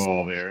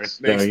basketball. There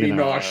makes me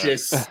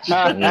nauseous.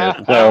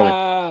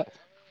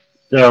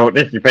 So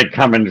this has been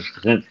coming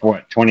since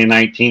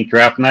 2019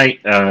 draft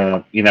night.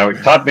 Todd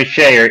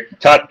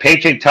McShay,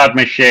 Paging Todd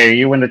McShay, are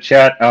you in the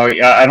chat? Oh,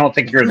 yeah, I don't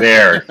think you're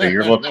there. So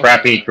your little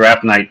crappy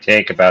draft night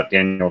take about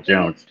Daniel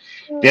Jones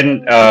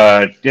didn't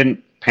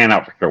pan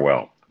out so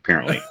well.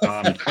 Apparently,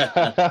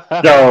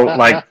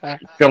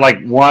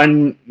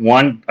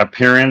 one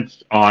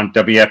appearance on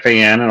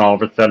WFAN, and all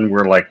of a sudden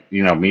we're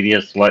media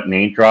slut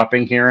name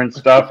dropping here and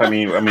stuff. I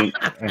mean,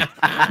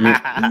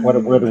 what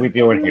are we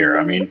doing here?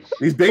 I mean,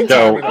 these big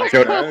so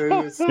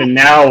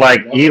now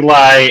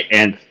Eli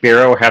and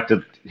Spiro have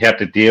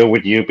to deal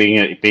with you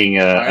being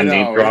a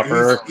name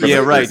dropper. Yeah,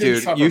 right,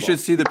 dude. You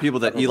should see the people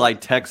that Eli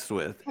texts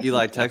with.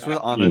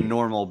 On a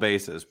normal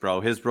basis,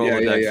 bro. His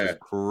Rolodex is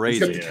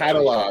crazy. He's got the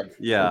catalog.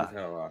 Yeah.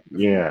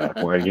 Yeah.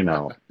 Well, You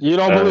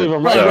don't believe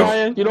him, right,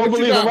 Ryan? You don't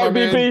believe him, right,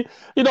 BP?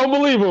 You don't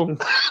believe him.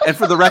 And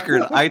for the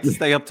record, I had to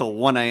stay up till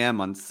 1 a.m.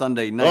 on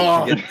Sunday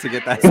night to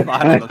get that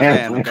spot in the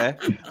fan. Okay,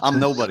 I'm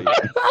nobody.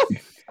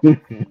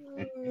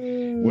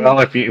 Well,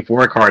 if you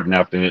work hard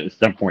enough, then at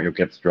some point you'll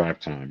get the drive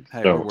time.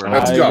 Hey, so I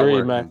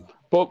agree, man.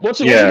 But what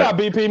you got,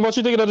 BP? What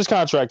you thinking of this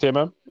contract here,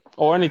 man?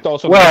 Or any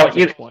thoughts on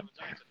this point?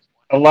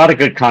 A lot of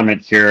good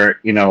comments here.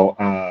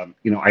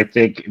 I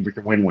think it was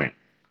a win-win.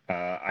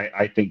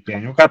 I think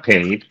Daniel got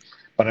paid,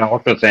 but I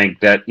also think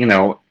that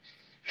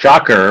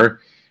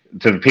shocker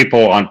to the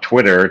people on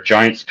Twitter,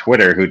 Giants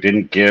Twitter, who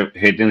didn't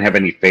have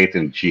any faith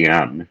in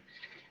GM.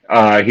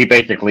 He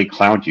basically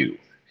clowned you.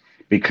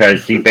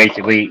 Because he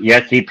basically,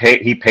 he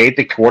paid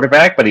the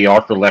quarterback, but he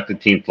also left the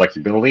team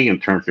flexibility in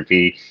terms of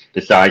he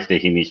decides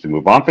that he needs to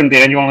move on from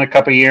Daniel in a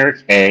couple of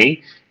years,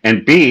 A.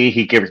 and B,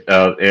 he gives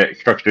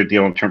structured a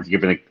deal in terms of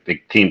giving the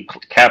team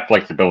cap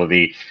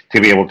flexibility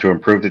to be able to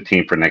improve the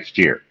team for next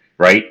year,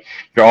 right?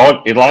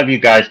 So a lot of you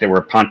guys that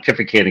were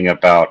pontificating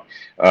about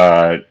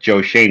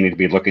Joe Shea need to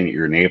be looking at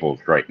your navels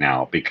right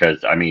now,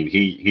 because I mean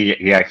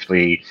he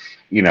actually,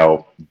 you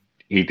know,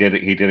 he did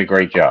a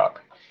great job.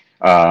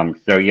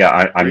 So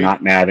yeah, I'm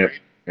not mad at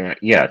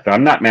so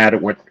I'm not mad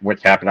at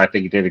what's happened. I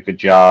think he did a good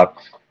job.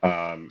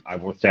 I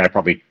will say I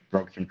probably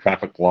broke some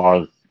traffic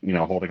laws, you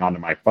know, holding onto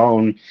my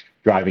phone,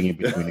 driving in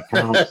between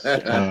accounts,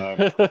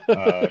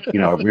 you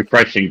know,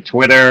 refreshing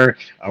Twitter.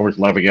 I was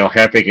loving El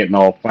Jefe getting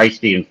all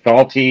feisty and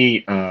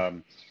salty,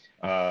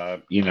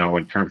 you know,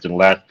 in terms of the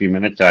last few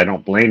minutes. I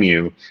don't blame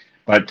you.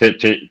 But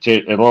to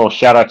a little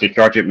shout out to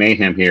Sergeant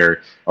Mayhem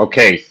here.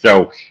 Okay,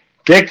 so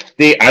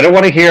I don't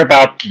want to hear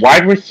about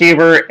wide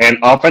receiver and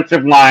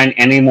offensive line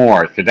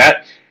anymore. So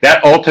that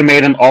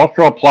ultimatum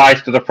also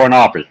applies to the front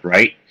office,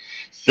 right?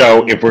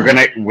 So if we're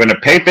gonna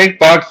pay big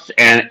bucks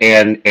and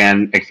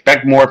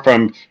expect more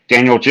from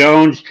Daniel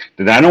Jones,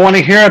 then I don't want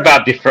to hear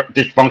about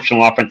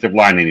dysfunctional offensive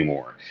line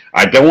anymore.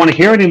 I don't want to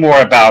hear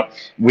anymore about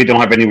we don't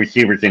have any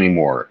receivers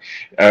anymore.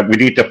 We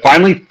need to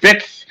finally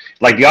fix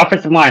like the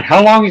offensive line.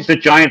 How long has the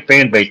Giant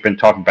fan base been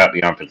talking about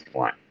the offensive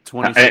line?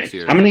 26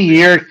 years. How many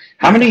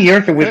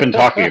years have we been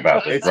talking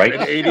about this, right?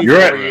 Been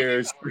 84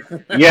 years.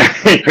 Yeah,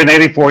 it's been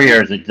 84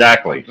 years,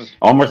 exactly.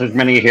 Almost as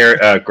many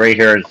gray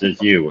hairs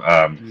as you.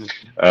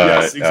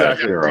 Yes,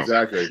 exactly.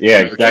 Exactly.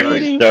 Yeah,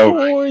 exactly.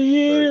 84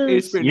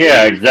 years.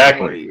 Yeah,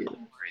 exactly.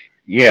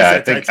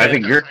 Yeah, I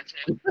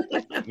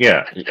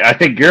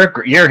think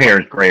your hair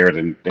is grayer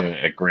than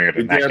that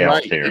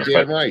gal's hair.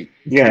 You're right.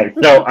 Yeah,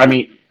 so I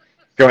mean.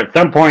 So at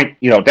some point,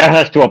 you know, that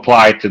has to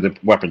apply to the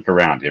weapons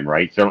around him,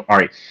 right? So, all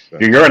right, so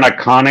you're an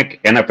iconic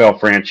NFL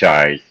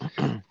franchise.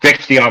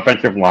 Fix the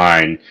offensive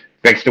line,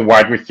 fix the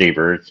wide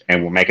receivers,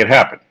 and we'll make it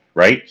happen,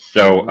 right?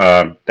 So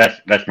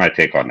that's my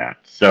take on that.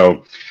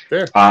 So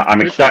I'm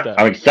excited.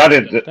 I'm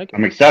excited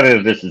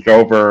that this is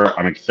over.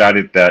 I'm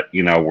excited that,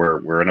 you know,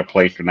 we're in a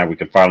place where now we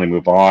can finally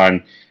move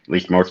on. At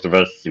least most of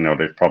us, you know,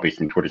 there's probably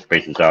some Twitter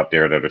spaces out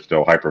there that are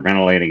still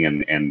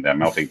hyperventilating and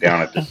melting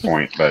down at this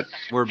point. But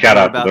shout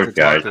out to those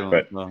guys.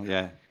 But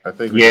I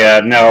think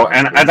and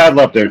I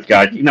love those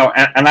guys. You know,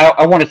 and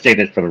I want to say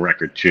this for the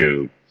record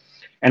too.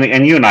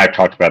 And you and I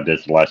talked about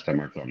this the last time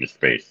I was on this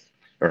space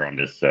or on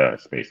this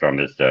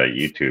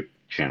YouTube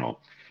channel.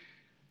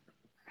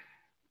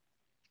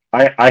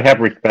 I have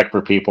respect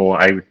for people.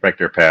 I respect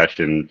their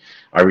passion.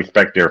 I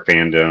respect their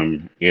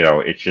fandom. You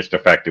know, it's just the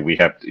fact that we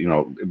have, you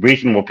know,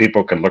 reasonable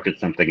people can look at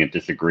something and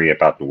disagree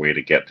about the way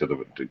to get to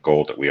the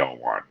goal that we all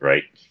want,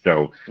 right?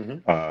 So,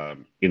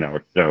 you know,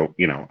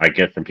 I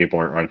guess some people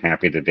are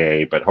unhappy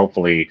today, but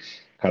hopefully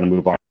kind of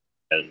move on.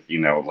 As you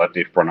know, let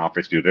the front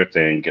office do their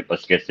thing.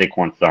 Let's get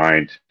Saquon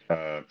signed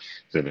to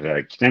the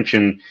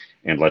extension,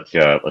 and let's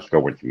go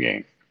win some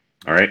games.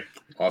 All right.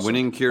 Awesome.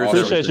 Winning cures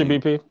appreciate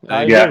everything. you, BP.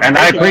 And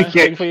I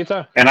appreciate for your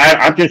time. And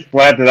I'm just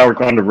glad that I was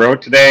on the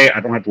road today. I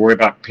don't have to worry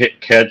about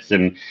kids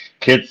and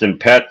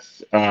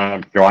pets.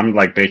 So I'm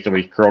like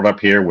basically curled up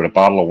here with a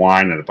bottle of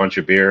wine and a bunch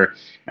of beer,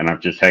 and I'm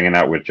just hanging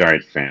out with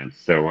Giants fans.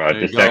 So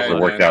this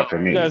actually worked out for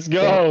me. Let's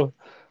go.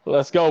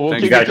 Let's go. We'll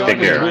keep you guys take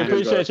care. We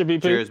appreciate you,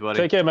 BP. Cheers, buddy.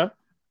 Take care, man.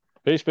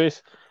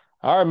 Peace.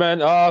 All right, man.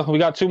 We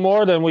got two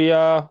more. Then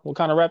we'll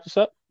kind of wrap this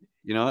up.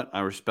 You know what?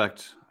 I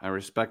respect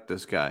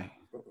this guy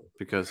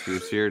because he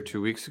was here 2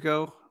 weeks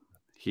ago.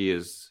 He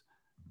is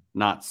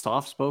not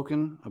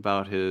soft-spoken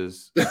about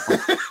his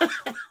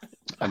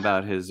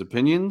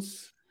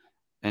opinions,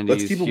 and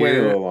Let's he's keep him here.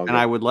 waiting a little longer. And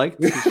I would like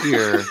to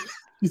hear.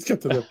 He's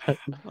kept it up.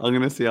 I'm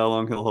gonna see how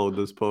long he'll hold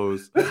this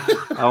pose.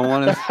 I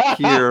want to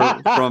hear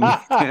from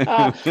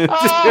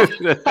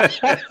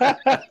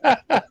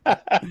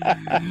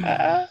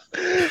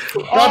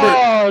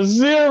Robert.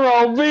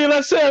 Zero B.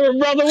 Let's have it,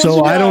 brother.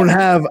 So I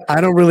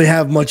don't really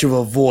have much of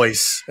a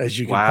voice, as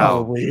you can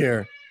probably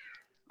hear.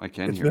 I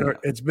can hear.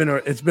 It's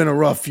been a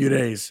rough few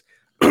days,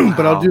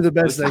 but I'll do the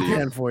best I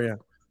can for you.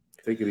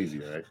 Take it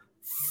easy, all right?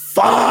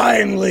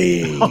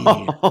 Finally,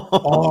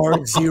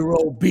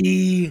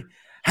 R0B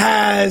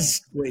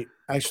has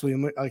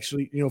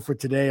actually, you know, for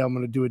today I'm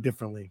going to do it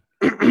differently.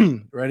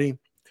 Ready?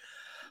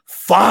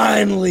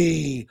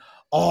 Finally,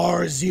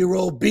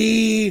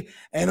 R0B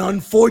and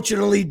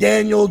unfortunately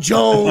Daniel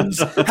Jones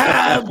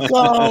have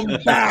come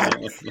back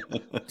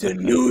to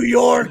New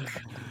York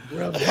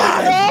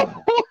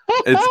Revival.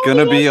 It's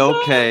gonna be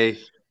okay.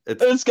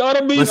 It's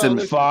gonna be. Listen,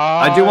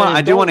 fine. I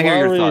do want to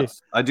hear your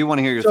thoughts. I do want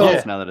to hear your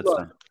thoughts now that it's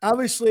done.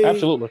 Obviously,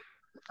 absolutely.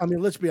 I mean,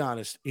 let's be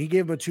honest. He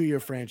gave him a 2-year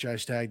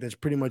franchise tag. That's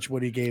pretty much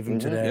what he gave him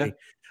today.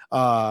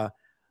 Yeah.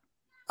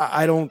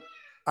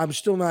 I'm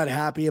still not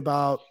happy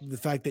about the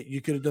fact that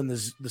you could have done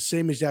the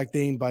same exact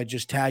thing by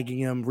just tagging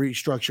him,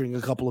 restructuring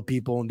a couple of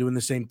people, and doing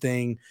the same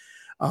thing.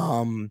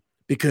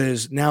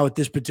 Because now at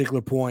this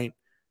particular point,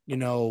 you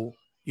know,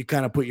 you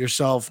kind of put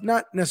yourself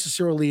not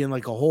necessarily in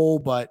like a hole,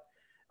 but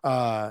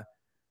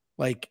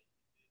like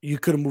you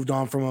could have moved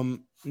on from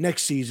him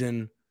next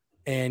season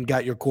and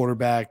got your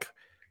quarterback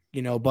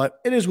but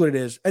it is what it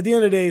is. At the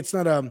end of the day, it's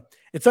not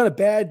a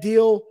bad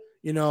deal.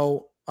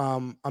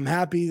 I'm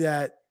happy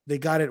that they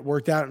got it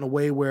worked out in a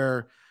way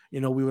where, we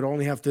would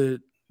only have to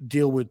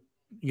deal with,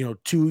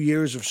 2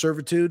 years of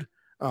servitude,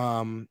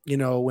 when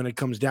it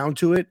comes down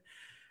to it.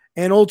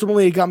 And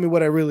ultimately it got me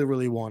what I really,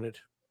 really wanted.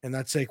 And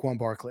that's Saquon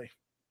Barkley.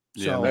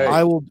 So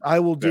I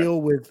will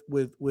deal with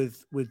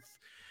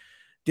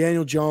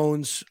Daniel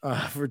Jones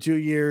for 2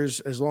 years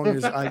as long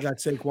as I got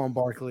Saquon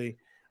Barkley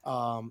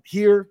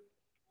here.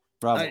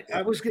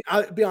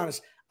 I'll be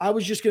honest. I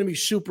was just going to be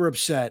super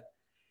upset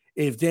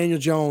if Daniel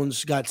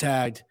Jones got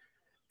tagged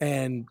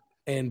and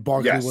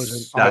Barkley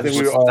wasn't. That's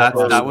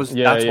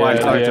why I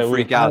started to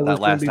freak out that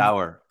last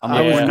hour.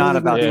 We're not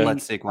about to let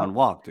Saquon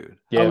walk, dude.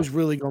 I was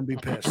really going to be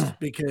pissed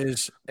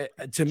because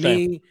to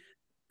me,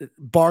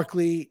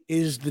 Barkley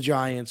is the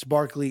Giants.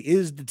 Barkley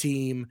is the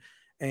team,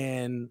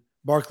 and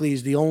Barkley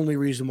is the only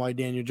reason why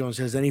Daniel Jones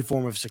has any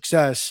form of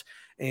success.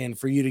 And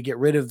for you to get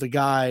rid of the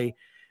guy,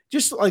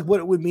 just like what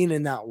it would mean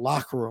in that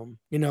locker room,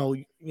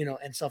 and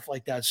stuff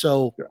like that.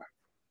 So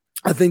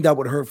I think that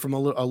would hurt from a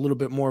little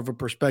bit more of a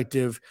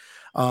perspective.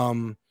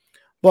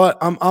 But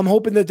I'm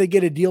hoping that they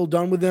get a deal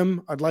done with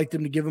him. I'd like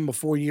them to give him a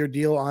 4-year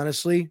deal,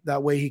 honestly.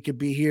 That way he could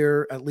be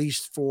here at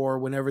least for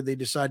whenever they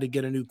decide to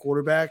get a new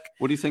quarterback.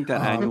 What do you think that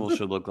annual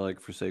should look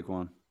like for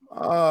Saquon?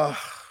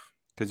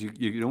 Because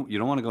you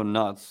don't want to go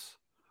nuts.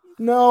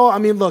 No, I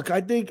mean, look,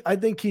 I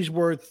think he's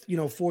worth,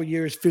 4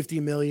 years,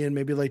 50 million,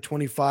 maybe like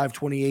 25,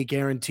 28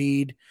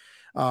 guaranteed.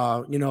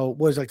 What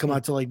does that come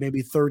out to, like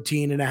maybe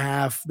 13 and a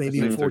half,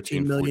 maybe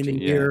 14 million a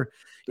year,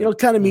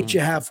 kind of meet you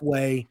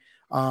halfway.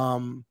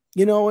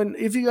 And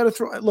if you got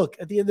to look,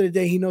 at the end of the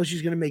day, he knows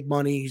he's going to make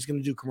money. He's going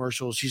to do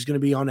commercials. He's going to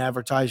be on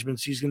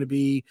advertisements. He's going to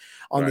be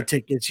on the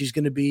tickets. He's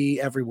going to be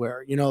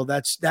everywhere.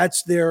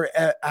 That's their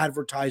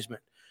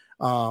advertisement.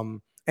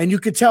 And you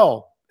could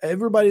tell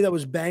everybody that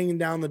was banging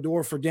down the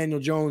door for Daniel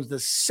Jones, the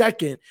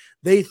second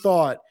they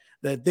thought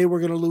that they were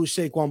going to lose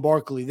Saquon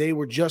Barkley, they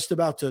were just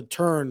about to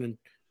turn and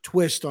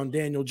twist on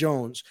Daniel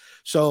Jones.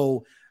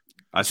 So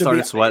I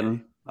started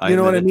sweating. You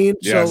know what I mean?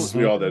 Yes, so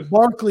we all did.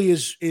 Barkley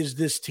is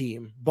this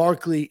team.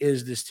 Barkley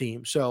is this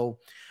team. So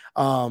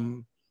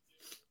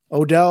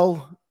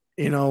Odell,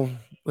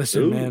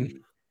 listen, man.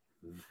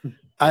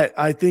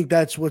 I think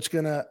that's what's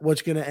gonna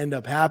end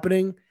up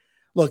happening.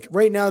 Look,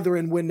 right now they're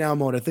in win now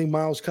mode. I think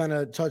Myles kind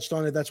of touched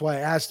on it. That's why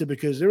I asked it,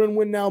 because they're in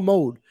win now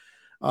mode.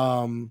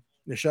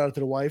 Shout out to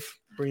the wife.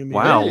 Bringing me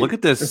look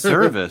at this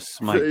service.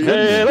 My goodness.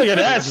 Hey, look at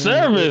that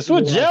service.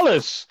 We're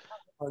jealous.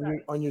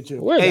 On YouTube.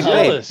 We're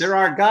jealous. There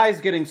are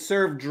guys getting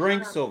served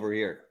drinks over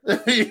here.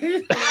 Where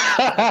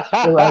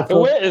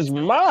is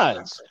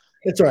mine?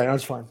 It's all right.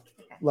 That's fine.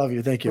 Love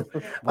you. Thank you.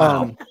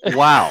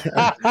 Wow.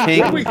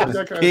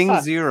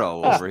 King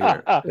Zero over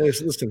here.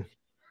 Listen.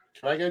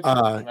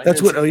 That's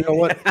what you know.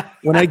 What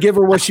when I give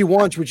her what she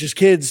wants, which is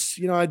kids,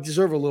 I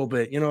deserve a little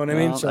bit. You know what I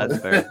mean? So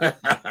that's fair.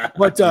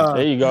 But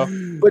there you go.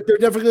 But they're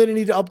definitely going to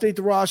need to update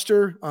the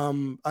roster.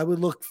 I would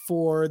look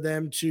for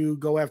them to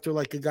go after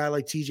like a guy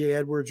like TJ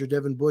Edwards or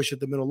Devin Bush at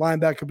the middle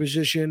linebacker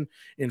position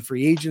in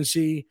free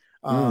agency.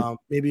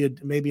 Maybe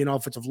an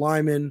offensive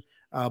lineman.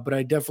 But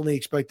I definitely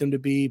expect them to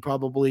be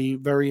probably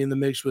very in the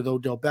mix with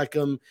Odell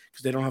Beckham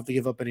because they don't have to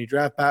give up any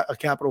draft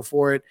capital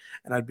for it,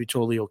 and I'd be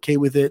totally okay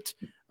with it.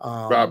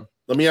 Rob,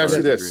 let me ask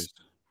you this: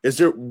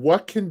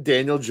 what can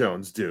Daniel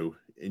Jones do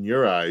in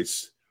your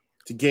eyes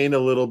to gain a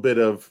little bit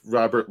of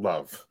Robert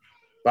Love?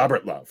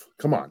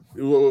 Come on,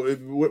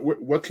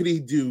 what could he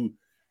do,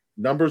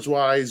 numbers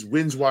wise,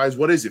 wins wise?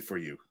 What is it for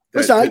you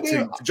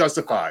to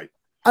justify?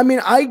 I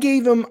mean, I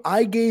gave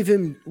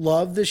him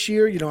love this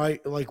year. I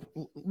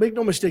make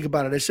no mistake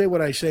about it. I say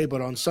what I say, but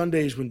on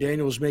Sundays when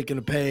Daniel's making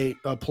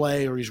a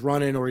play or he's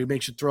running or he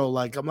makes a throw, I'm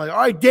like, all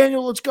right,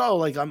 Daniel, let's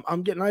go.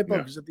 I'm getting hyped up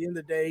because at the end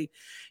of the day,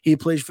 he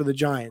plays for the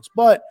Giants.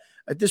 But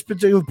at this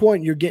particular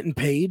point, you're getting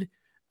paid,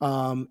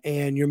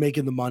 and you're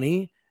making the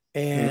money.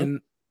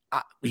 And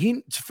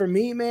for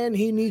me, man,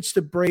 he needs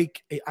to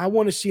break. I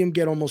want to see him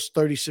get almost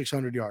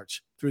 3,600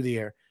 yards through the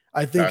air.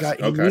 I think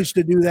he needs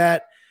to do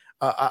that.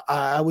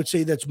 I would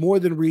say that's more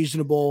than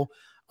reasonable.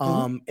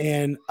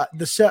 And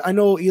I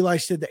know Eli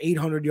said the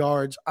 800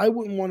 yards. I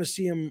wouldn't want to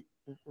see him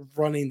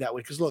running that way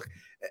because, look,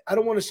 I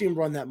don't want to see him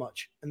run that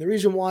much. And the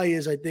reason why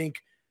is I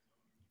think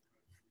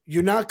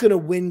you're not going to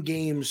win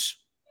games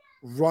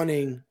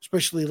running,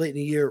 especially late in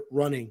the year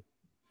running.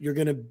 You're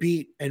going to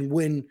beat and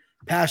win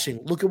passing.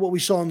 Look at what we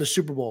saw in the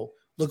Super Bowl.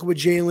 Look at what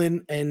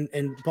Jalen and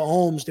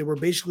Mahomes, they were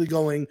basically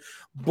going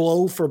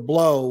blow for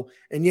blow.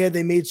 And yeah,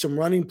 they made some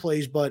running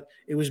plays, but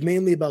it was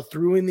mainly about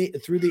through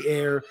the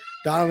air,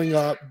 dialing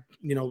up,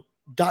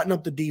 dotting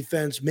up the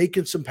defense,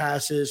 making some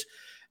passes.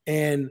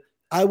 And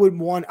I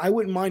wouldn't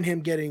mind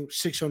him getting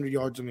 600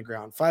 yards on the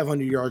ground,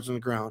 500 yards on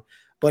the ground.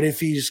 But if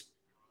he's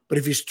But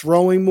if he's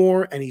throwing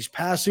more and he's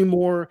passing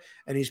more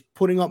and he's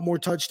putting up more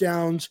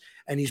touchdowns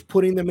and he's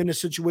putting them in a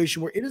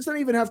situation where it doesn't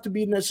even have to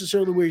be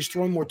necessarily where he's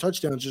throwing more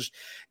touchdowns, just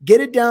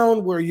get it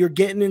down where you're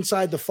getting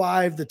inside the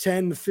 5, the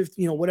 10, the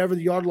 50, whatever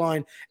the yard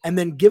line, and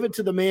then give it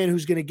to the man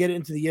who's going to get it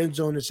into the end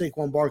zone and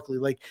Saquon Barkley.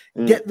 Like,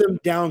 get them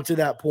down to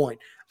that point.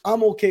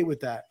 I'm okay with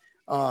that.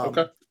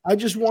 Okay. I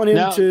just want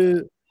him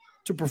to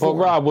perform.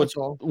 But Rob,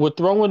 with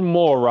throwing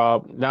more,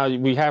 Rob, now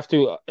we have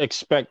to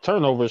expect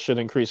turnovers should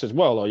increase as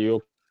well. Are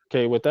you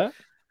okay with that?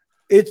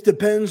 It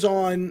depends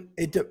on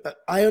it.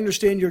 I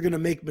understand you're going to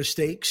make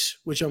mistakes,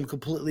 which I'm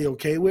completely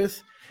okay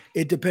with.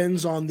 It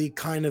depends on the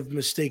kind of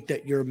mistake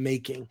that you're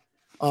making.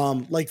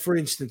 Like for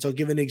instance, I'll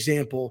give an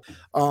example.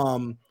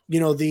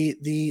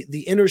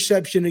 The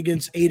interception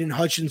against Aiden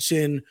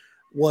Hutchinson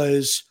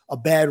was a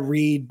bad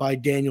read by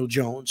Daniel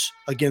Jones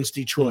against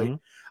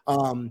Detroit.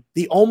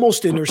 The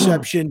almost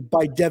interception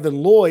by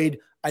Devin Lloyd,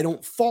 I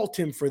don't fault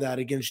him for that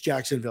against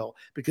Jacksonville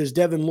because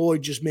Devin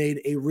Lloyd just made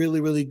a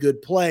really, really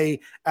good play,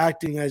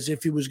 acting as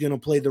if he was going to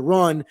play the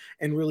run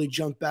and really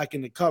jump back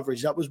into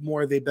coverage. That was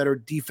more of a better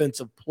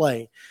defensive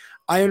play.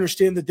 I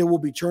understand that there will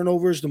be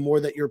turnovers the more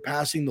that you're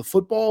passing the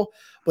football,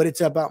 but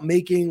it's about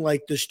making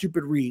like the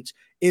stupid reads.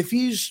 If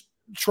he's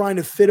trying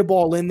to fit a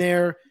ball in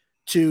there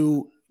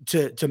to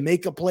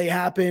make a play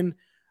happen,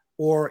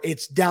 or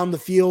it's down the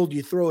field,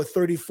 you throw a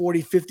 30,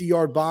 40,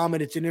 50-yard bomb,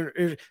 and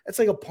it's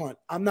like a punt.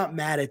 I'm not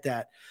mad at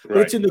that. But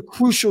it's in the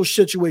crucial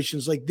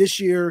situations. Like this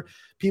year,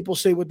 people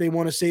say what they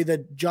want to say,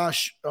 that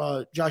Josh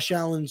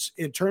Allen's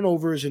in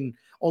turnovers and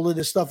all of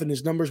this stuff, and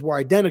his numbers were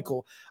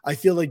identical. I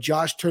feel like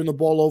Josh turned the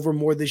ball over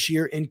more this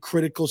year in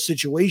critical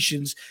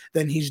situations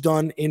than he's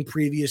done in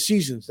previous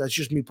seasons. That's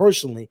just me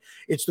personally.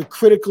 It's the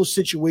critical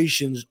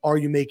situations. Are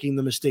you making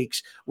the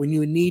mistakes when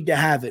you need to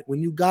have it, when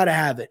you got to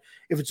have it?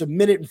 If it's a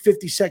minute and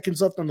 50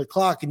 seconds left on the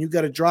clock and you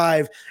got to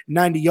drive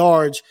 90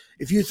 yards,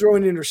 if you throw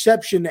an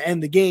interception to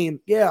end the game,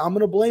 I'm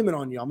going to blame it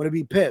on you. I'm going to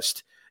be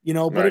pissed,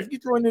 but if you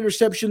throw an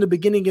interception in the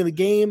beginning of the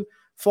game,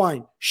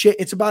 fine. Shit,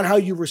 it's about how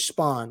you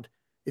respond.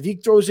 If he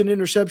throws an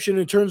interception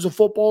and turns the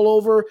football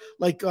over,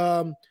 like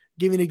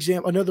give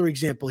another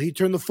example. He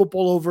turned the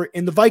football over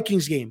in the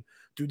Vikings game,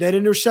 threw that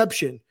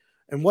interception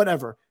and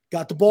whatever,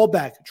 got the ball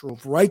back,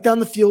 drove right down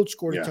the field,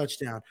 scored a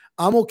touchdown.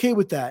 I'm okay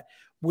with that.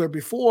 Where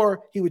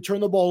before he would turn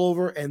the ball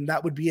over and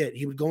that would be it.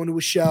 He would go into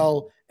a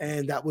shell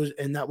and that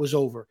was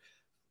over.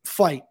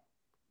 Fight,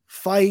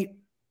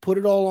 put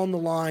it all on the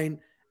line.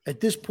 At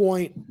this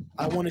point,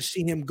 I want to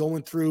see him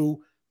going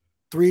through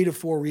 3 to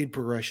 4 read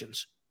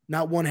progressions.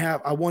 Not one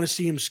half. I want to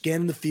see him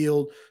scanning the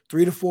field,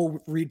 3 to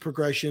 4 read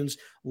progressions,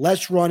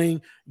 less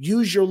running.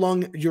 Use your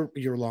lung,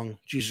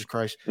 Jesus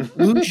Christ.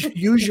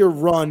 Use your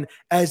run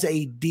as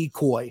a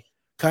decoy,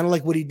 kind of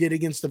like what he did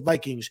against the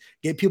Vikings.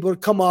 Get people to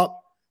come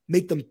up,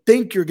 make them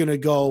think you're going to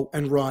go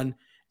and run,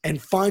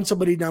 and find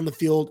somebody down the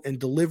field and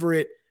deliver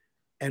it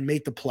and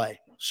make the play.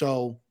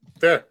 So,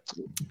 fair.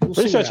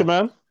 Appreciate you,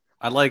 man.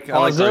 I like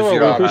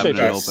Zero having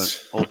an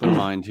open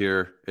mind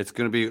here. It's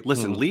going to be,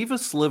 leave a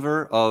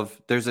sliver of,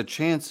 there's a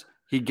chance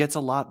he gets a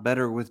lot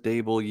better with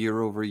Dable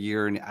year over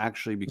year and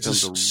actually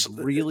becomes a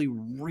really,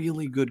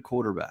 really good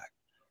quarterback.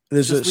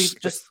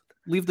 Just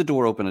leave the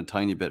door open a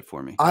tiny bit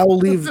for me. I will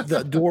leave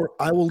the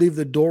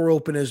door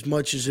open as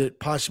much as it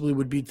possibly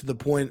would be, to the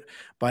point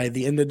by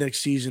the end of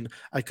next season,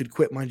 I could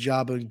quit my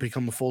job and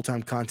become a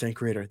full-time content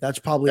creator. That's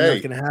probably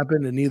not going to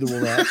happen, and neither will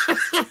that.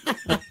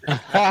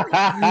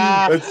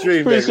 That's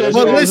true, but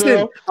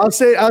listen, I'll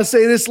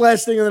say this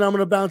last thing and then I'm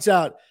going to bounce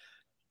out.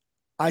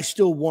 I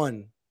still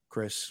won,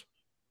 Chris.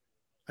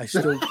 I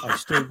still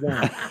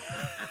won.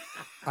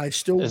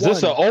 Is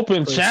this an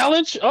open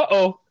challenge?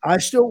 I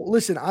still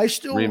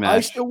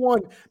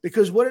won,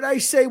 because what did I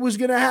say was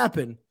going to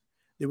happen?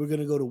 They were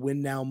going to go to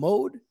win now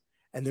mode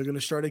and they're going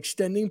to start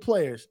extending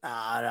players.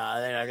 No,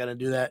 they're not going to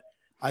do that.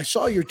 I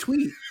saw your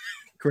tweet,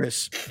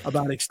 Chris,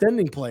 about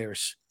extending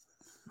players.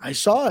 I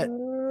saw it.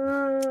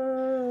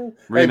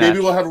 Hey, maybe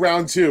we'll have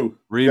round 2.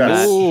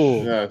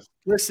 Rematch. Yes.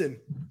 Listen.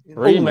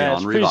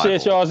 Rematch.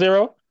 Appreciate y'all,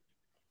 Zero.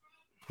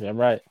 Yeah,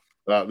 right.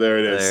 Oh, there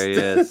it is. There he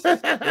is.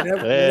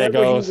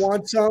 Whenever he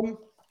wants some,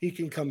 he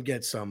can come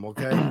get some,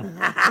 okay?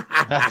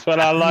 That's what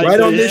I like.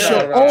 Right on this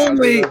show.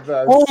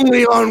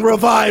 Only on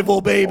Revival,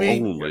 baby.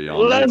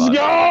 Let's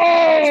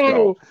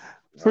go.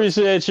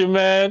 Appreciate you,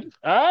 man.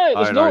 All right,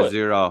 let's do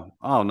it. R0.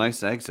 Oh,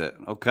 nice exit.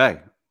 Okay.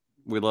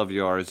 We love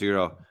you,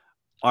 R0.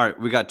 All right,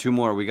 we got 2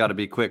 more. We got to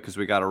be quick because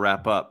we got to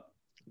wrap up.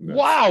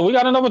 Wow, we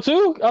got a number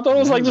 2? I thought it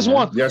was like just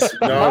one. Yes.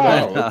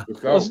 No.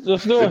 Let's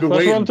do it.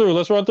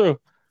 Let's run through.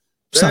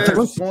 How's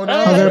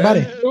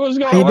everybody? What's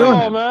going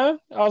on, man?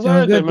 How's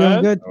everything,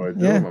 man? Good.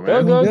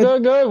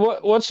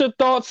 Good. What's your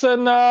thoughts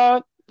and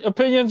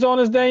opinions on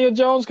this Daniel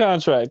Jones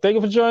contract? Thank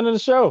you for joining the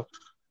show.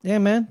 Yeah,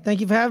 man.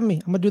 Thank you for having me.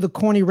 I'm gonna do the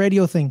corny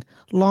radio thing.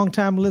 Long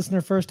time listener,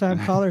 first time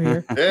caller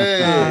here.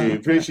 Hey,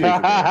 appreciate you.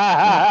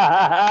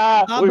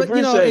 We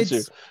appreciate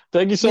you.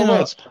 Thank you so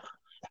much.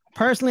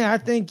 Personally, I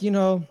think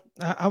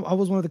I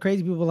was one of the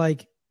crazy people.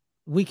 Like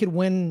we could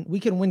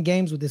win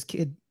games with this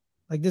kid.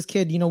 Like this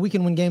kid, we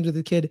can win games with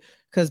the kid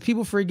because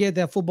people forget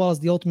that football is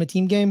the ultimate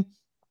team game.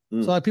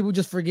 So like people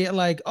just forget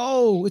like,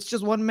 oh, it's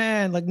just one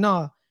man. Like,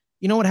 nah.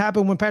 You know what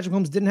happened when Patrick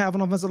Mahomes didn't have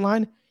an offensive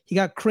line? He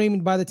got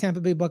creamed by the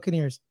Tampa Bay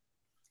Buccaneers.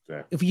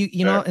 Fair. If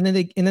you know, and then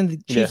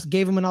the Chiefs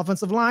gave him an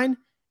offensive line,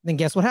 then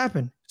guess what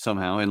happened?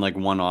 Somehow in like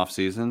one off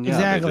season.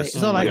 Exactly.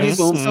 So like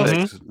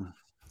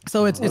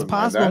so it's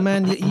possible,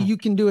 man. You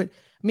can do it.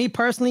 Me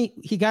personally,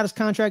 he got his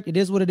contract. It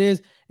is what it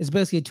is. It's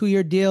basically a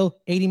 2-year deal,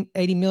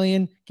 80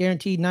 million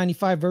guaranteed,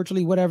 95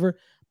 virtually, whatever.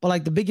 But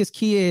like the biggest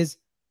key is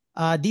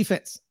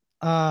defense.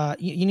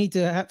 You need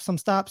to have some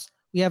stops.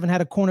 We haven't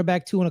had a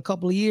cornerback 2 in a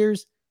couple of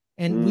years,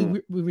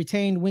 and we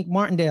retained Wink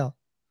Martindale,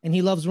 and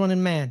he loves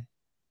running man.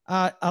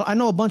 I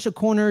know a bunch of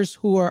corners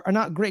who are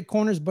not great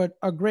corners, but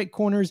are great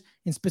corners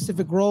in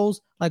specific roles,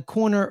 like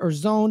corner or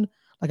zone.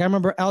 Like I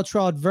remember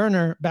Altrod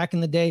Werner back in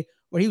the day,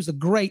 where he was a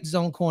great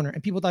zone corner,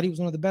 and people thought he was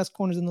one of the best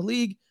corners in the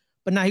league.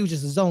 But now he was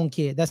just a zone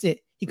kid. That's it.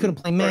 He couldn't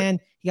play man.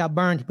 Right. He got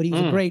burned, but he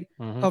was a great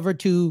cover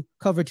two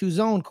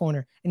zone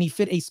corner, and he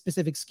fit a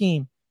specific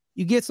scheme.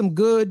 You get some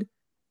good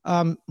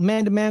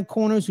man-to-man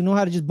corners who know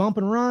how to just bump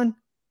and run,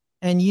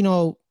 and you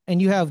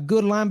have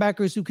good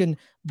linebackers who can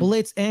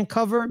blitz and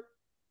cover.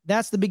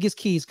 That's the biggest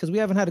keys, because we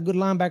haven't had a good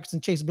linebacker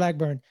since Chase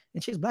Blackburn,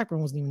 and Chase Blackburn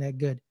wasn't even that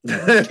good.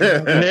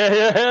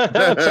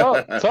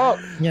 Talk.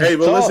 Yeah, hey,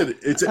 well, listen,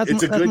 it's a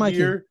good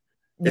year.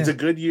 It's a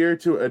good year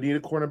to need a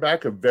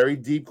cornerback, a very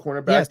deep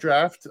cornerback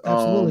draft.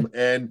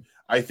 And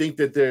I think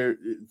that they're,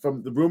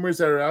 from the rumors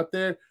that are out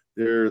there,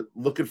 they're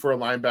looking for a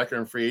linebacker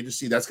in free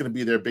agency. That's going to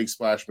be their big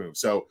splash move.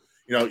 So,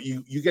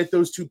 you get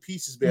those two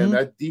pieces, man.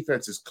 That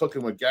defense is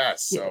cooking with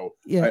gas. So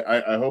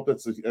I hope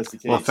that's the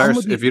case. Well,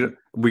 first,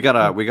 we got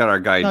our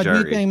guy Jerry.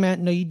 You did thing,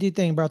 man. No, you did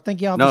thing, bro.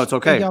 Thank y'all. No, it's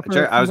okay.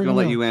 Jerry, I was going to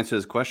let you answer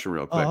this question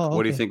real quick.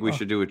 What do you think we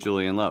should do with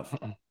Julian Love?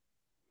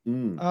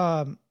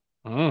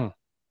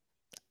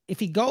 If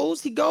he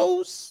goes, he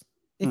goes.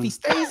 If he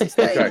stays, he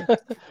stays.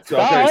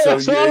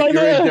 So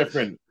you're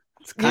indifferent.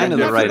 It's kind of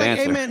the right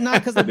answer.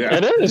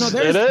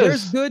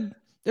 Because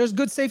there's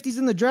good safeties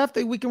in the draft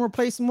that we can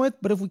replace him with.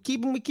 But if we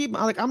keep him, we keep him.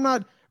 Like, I'm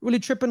not really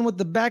tripping with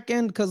the back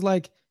end, because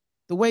like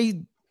the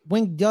way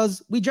Wink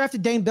does, we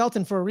drafted Dane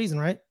Belton for a reason,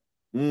 right?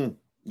 We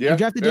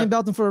drafted Dane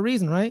Belton for a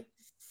reason, right?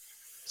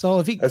 So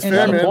if he, that's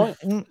fair,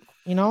 man.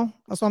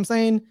 That's what I'm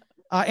saying.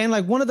 And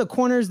like one of the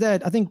corners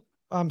that I think,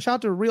 shout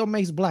out to Real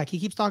Mace Black. He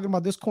keeps talking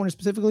about this corner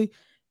specifically.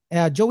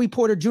 Joey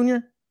Porter Jr.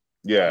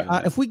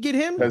 Yeah. If we get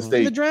him in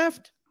the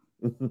draft.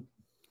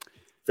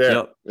 Fair.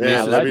 Yep.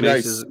 That'd be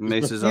nice.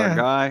 Mace is our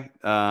guy.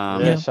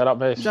 Shout out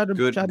Mace.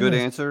 Good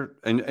answer.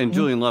 And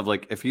Julian Love,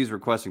 like if he's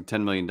requesting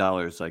 $10 million,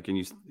 like, and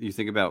you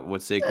think about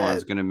what Saquon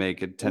is going to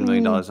make at $10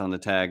 million on the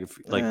tag, if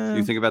like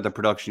you think about the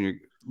production,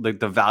 like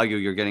the value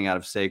you're getting out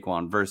of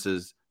Saquon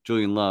versus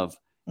Julian Love,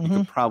 you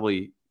could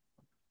probably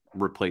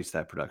replace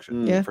that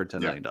production for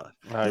 $10 million.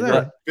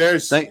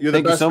 Thank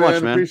you so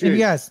much, man.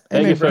 Yes.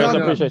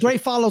 Great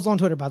follows on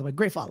Twitter, by the way.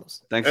 Great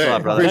follows. Thanks a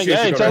lot, brother.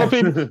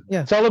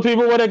 Tell the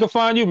people where they can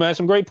find you, man.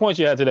 Some great points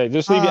you had today.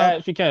 Just leave your ad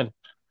if you can.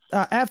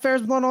 At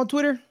Ferrisborn on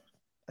Twitter.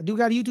 I do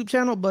got a YouTube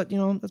channel, but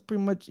that's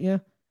pretty much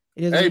it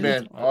is. Hey,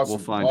 man. Awesome. We'll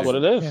find you. What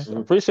it is. Yeah.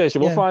 Appreciate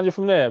you. We'll find you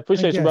from there.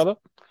 Appreciate you, brother.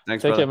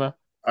 Thanks, Take brother.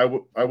 care,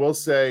 man. I will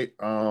say,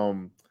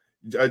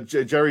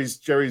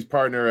 Jerry's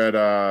partner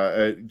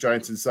at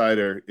Giants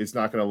Insider is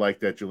not going to like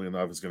that Julian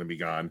Love is going to be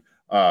gone.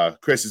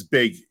 Chris is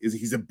big.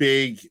 He's a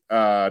big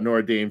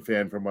Notre Dame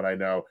fan, from what I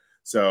know.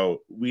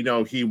 So we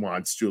know he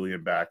wants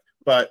Julian back,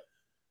 but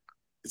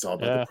it's all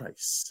about the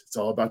price. It's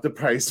all about the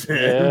price,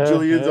 man.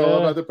 Julian's all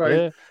about the price.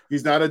 Yeah.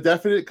 He's not a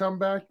definite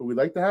comeback, but we'd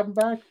like to have him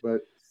back,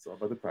 but it's all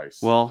about the price.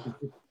 Well,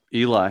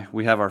 Eli,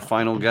 we have our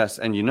final guest.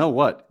 And you know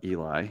what,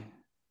 Eli?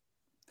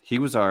 He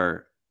was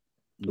our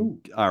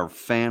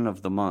fan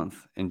of the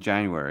month in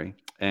January,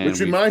 and which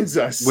reminds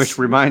us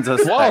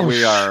that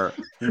we have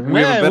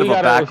a bit of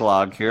a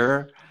backlog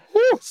here.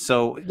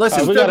 So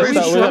listen,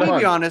 let me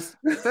be honest.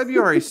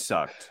 February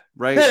sucked,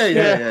 right?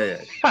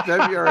 Hey.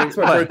 February. It's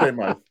my birthday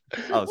month.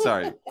 Oh,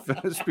 sorry.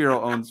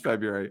 Spiro owns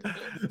February.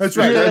 That's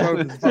right.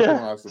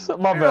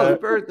 Awesome. My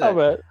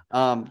bad.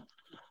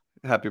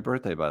 Happy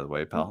birthday, by the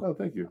way, pal. Oh,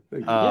 thank you.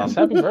 Yes,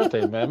 happy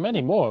birthday, man.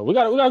 Many more. We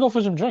gotta go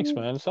for some drinks,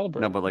 man.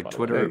 Celebrate. No, but like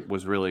Twitter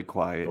was really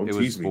quiet. It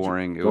was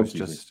boring. It was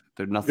just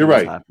nothing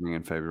was happening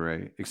in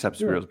February except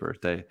Spiro's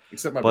birthday.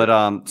 Except my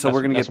birthday. But so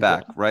we're gonna get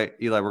back, right?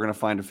 Eli, we're gonna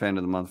find a fan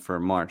of the month for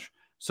March.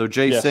 So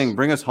Jay Singh,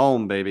 bring us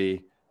home,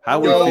 baby. How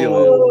we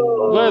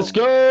feeling? Let's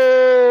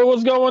go.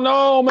 What's going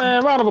on,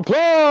 man? Round of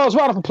applause.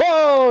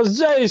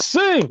 Jay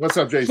Singh. What's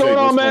up, Jay Singh? What's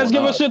going on, man?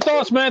 Give us your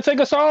thoughts, man. Take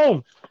us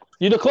home.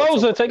 You the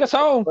closer. Take us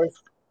home.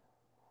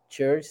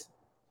 Cheers.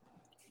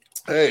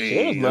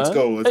 Hey, cheers, let's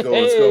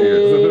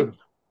go.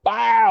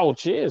 Wow,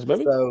 cheers,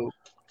 baby. So,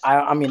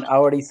 I mean, I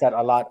already said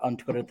a lot on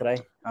Twitter today.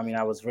 I mean,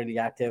 I was really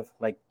active.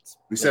 Like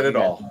we said it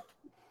all.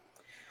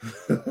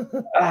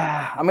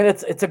 I mean,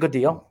 it's a good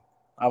deal.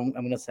 I'm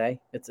gonna say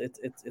it's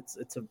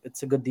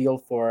a good deal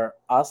for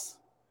us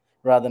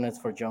rather than it's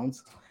for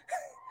Jones.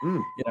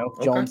 You know,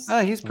 Jones.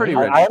 He's pretty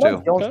rich I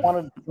too. Jones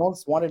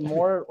wanted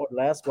more or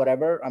less,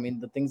 whatever. I mean,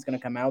 the thing's gonna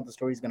come out. The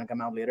story's gonna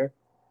come out later,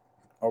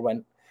 or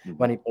when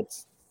he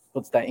puts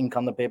that ink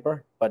on the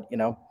paper. But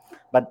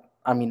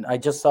I mean, I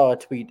just saw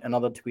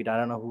another tweet. I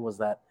don't know who was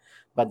that,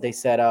 but they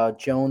said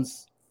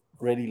Jones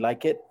really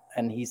liked it,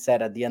 and he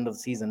said at the end of the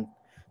season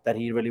that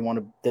he really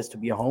wanted this to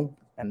be a home,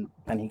 and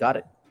he got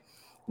it.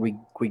 We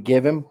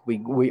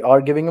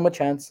are giving him a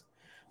chance,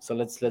 so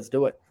let's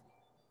do it.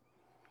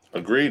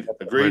 Agreed,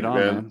 right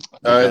on,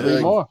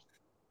 man. More.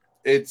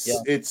 It's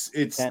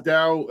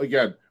now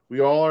again. We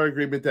all are in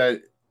agreement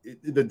that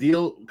the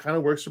deal kind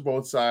of works for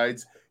both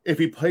sides. If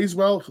he plays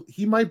well,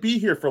 he might be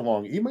here for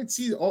long. He might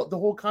see the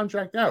whole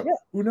contract out. Yeah.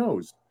 Who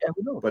knows? Yeah,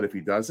 who knows? But if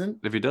he doesn't,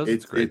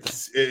 it's great.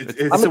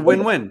 It's a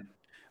win-win.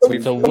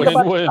 It's a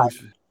win-win.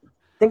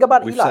 Think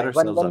about Eli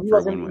when he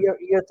was in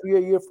year 3 or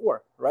year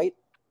 4, right?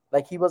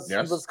 Like he was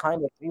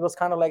kind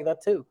of like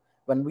that too.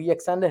 When we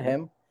extended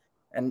him,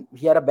 and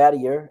he had a bad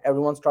year,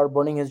 everyone started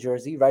burning his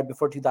jersey right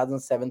before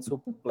 2007.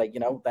 So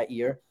that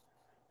year,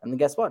 and then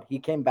guess what? He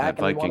came back.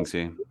 That Vikings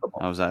game.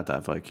 I was at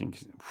that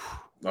Vikings.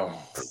 Oh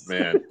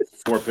man,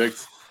 4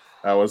 picks.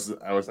 That was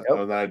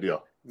not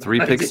ideal.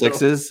 3 pick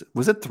sixes.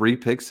 Was it 3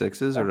 pick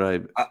sixes or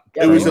did I?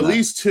 It was at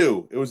least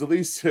 2. It was at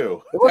least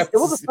 2. It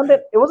was a Sunday.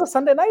 It was a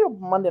Sunday night or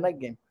Monday night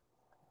game.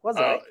 Was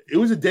it? Right? It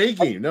was a day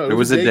game. No, it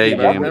was a day game.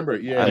 I remember.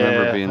 Yeah, I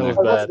remember being there.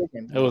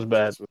 It was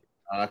bad.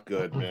 Not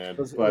good, man.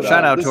 But,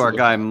 shout out to our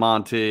guy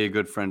Monty,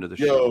 good friend of the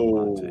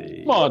show.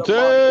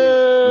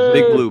 Monty.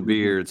 Big Blue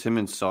Beards, him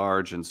and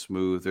Sarge and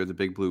Smooth. They're the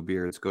Big Blue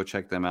Beards. Go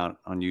check them out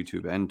on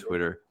YouTube and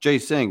Twitter. Jay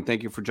Singh,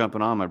 thank you for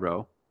jumping on, my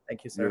bro.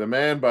 Thank you, sir. You're the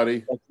man,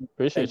 buddy.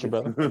 Appreciate you,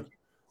 brother.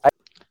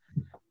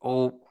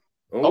 You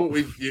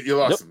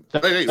lost him.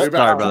 Hey, sorry,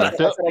 brother.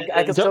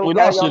 We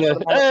lost you there.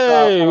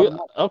 Hey,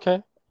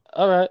 okay.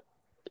 All right.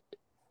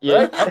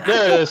 Yeah,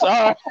 there it is. All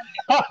right.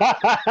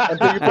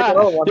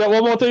 Yeah,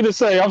 one more thing to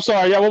say. I'm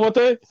sorry. Yeah, one more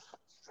thing.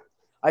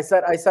 I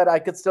said I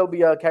could still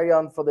be a carry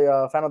on for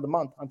the fan of the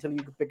month until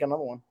you could pick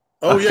another one.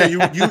 Oh yeah, you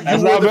That's were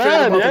not the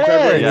bad. fan of the month in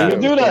February. You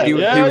can do that. He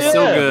was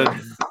so good.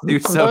 He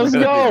was so Let's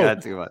good. go. You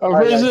got too much. I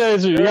appreciate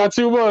you. You got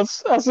 2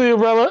 months. I'll see you,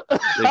 brother.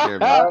 Take care,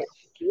 man.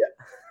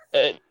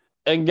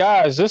 And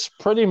guys, this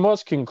pretty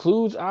much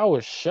concludes our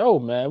show,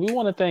 man. We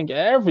want to thank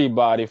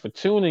everybody for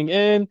tuning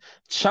in,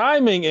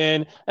 chiming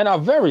in, and our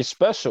very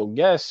special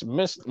guest,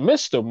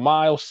 Mr.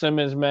 Myles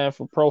Simmons, man,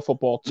 for Pro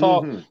Football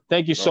Talk.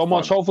 Thank you so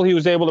much. Hopefully he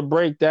was able to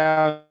break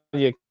down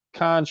your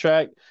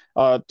contract,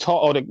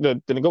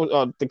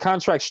 the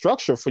contract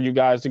structure for you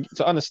guys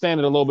to understand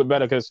it a little bit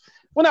better, because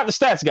we're not the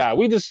stats guy.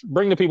 We just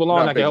bring the people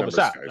on that can help us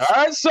out.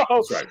 Guys.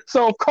 All right.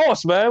 So of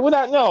course, man, we're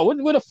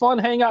the fun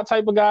hangout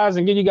type of guys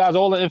and give you guys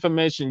all the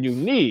information you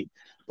need.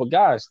 But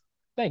guys,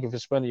 thank you for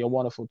spending your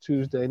wonderful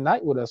Tuesday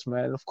night with us,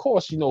 man. Of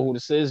course, you know who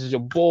this is. It's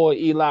your boy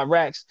Eli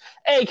Rax,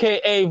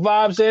 aka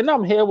Vibes, and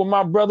I'm here with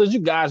my brothers.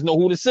 You guys know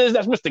who this is.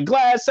 That's Mr.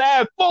 Glass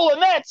Half Full of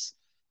Nets.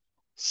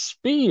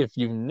 Speed if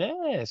you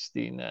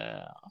nasty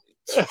now.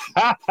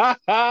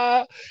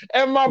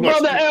 And my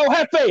brother El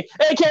Jefe,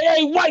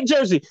 aka White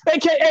Jersey,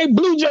 aka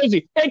Blue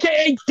Jersey,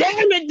 aka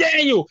Damn It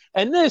Daniel.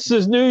 And this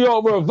is New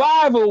York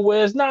Revival,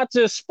 where it's not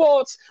just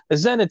sports,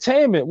 it's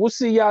entertainment. We'll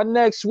see y'all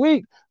next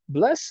week.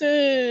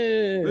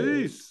 Blessings.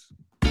 Peace.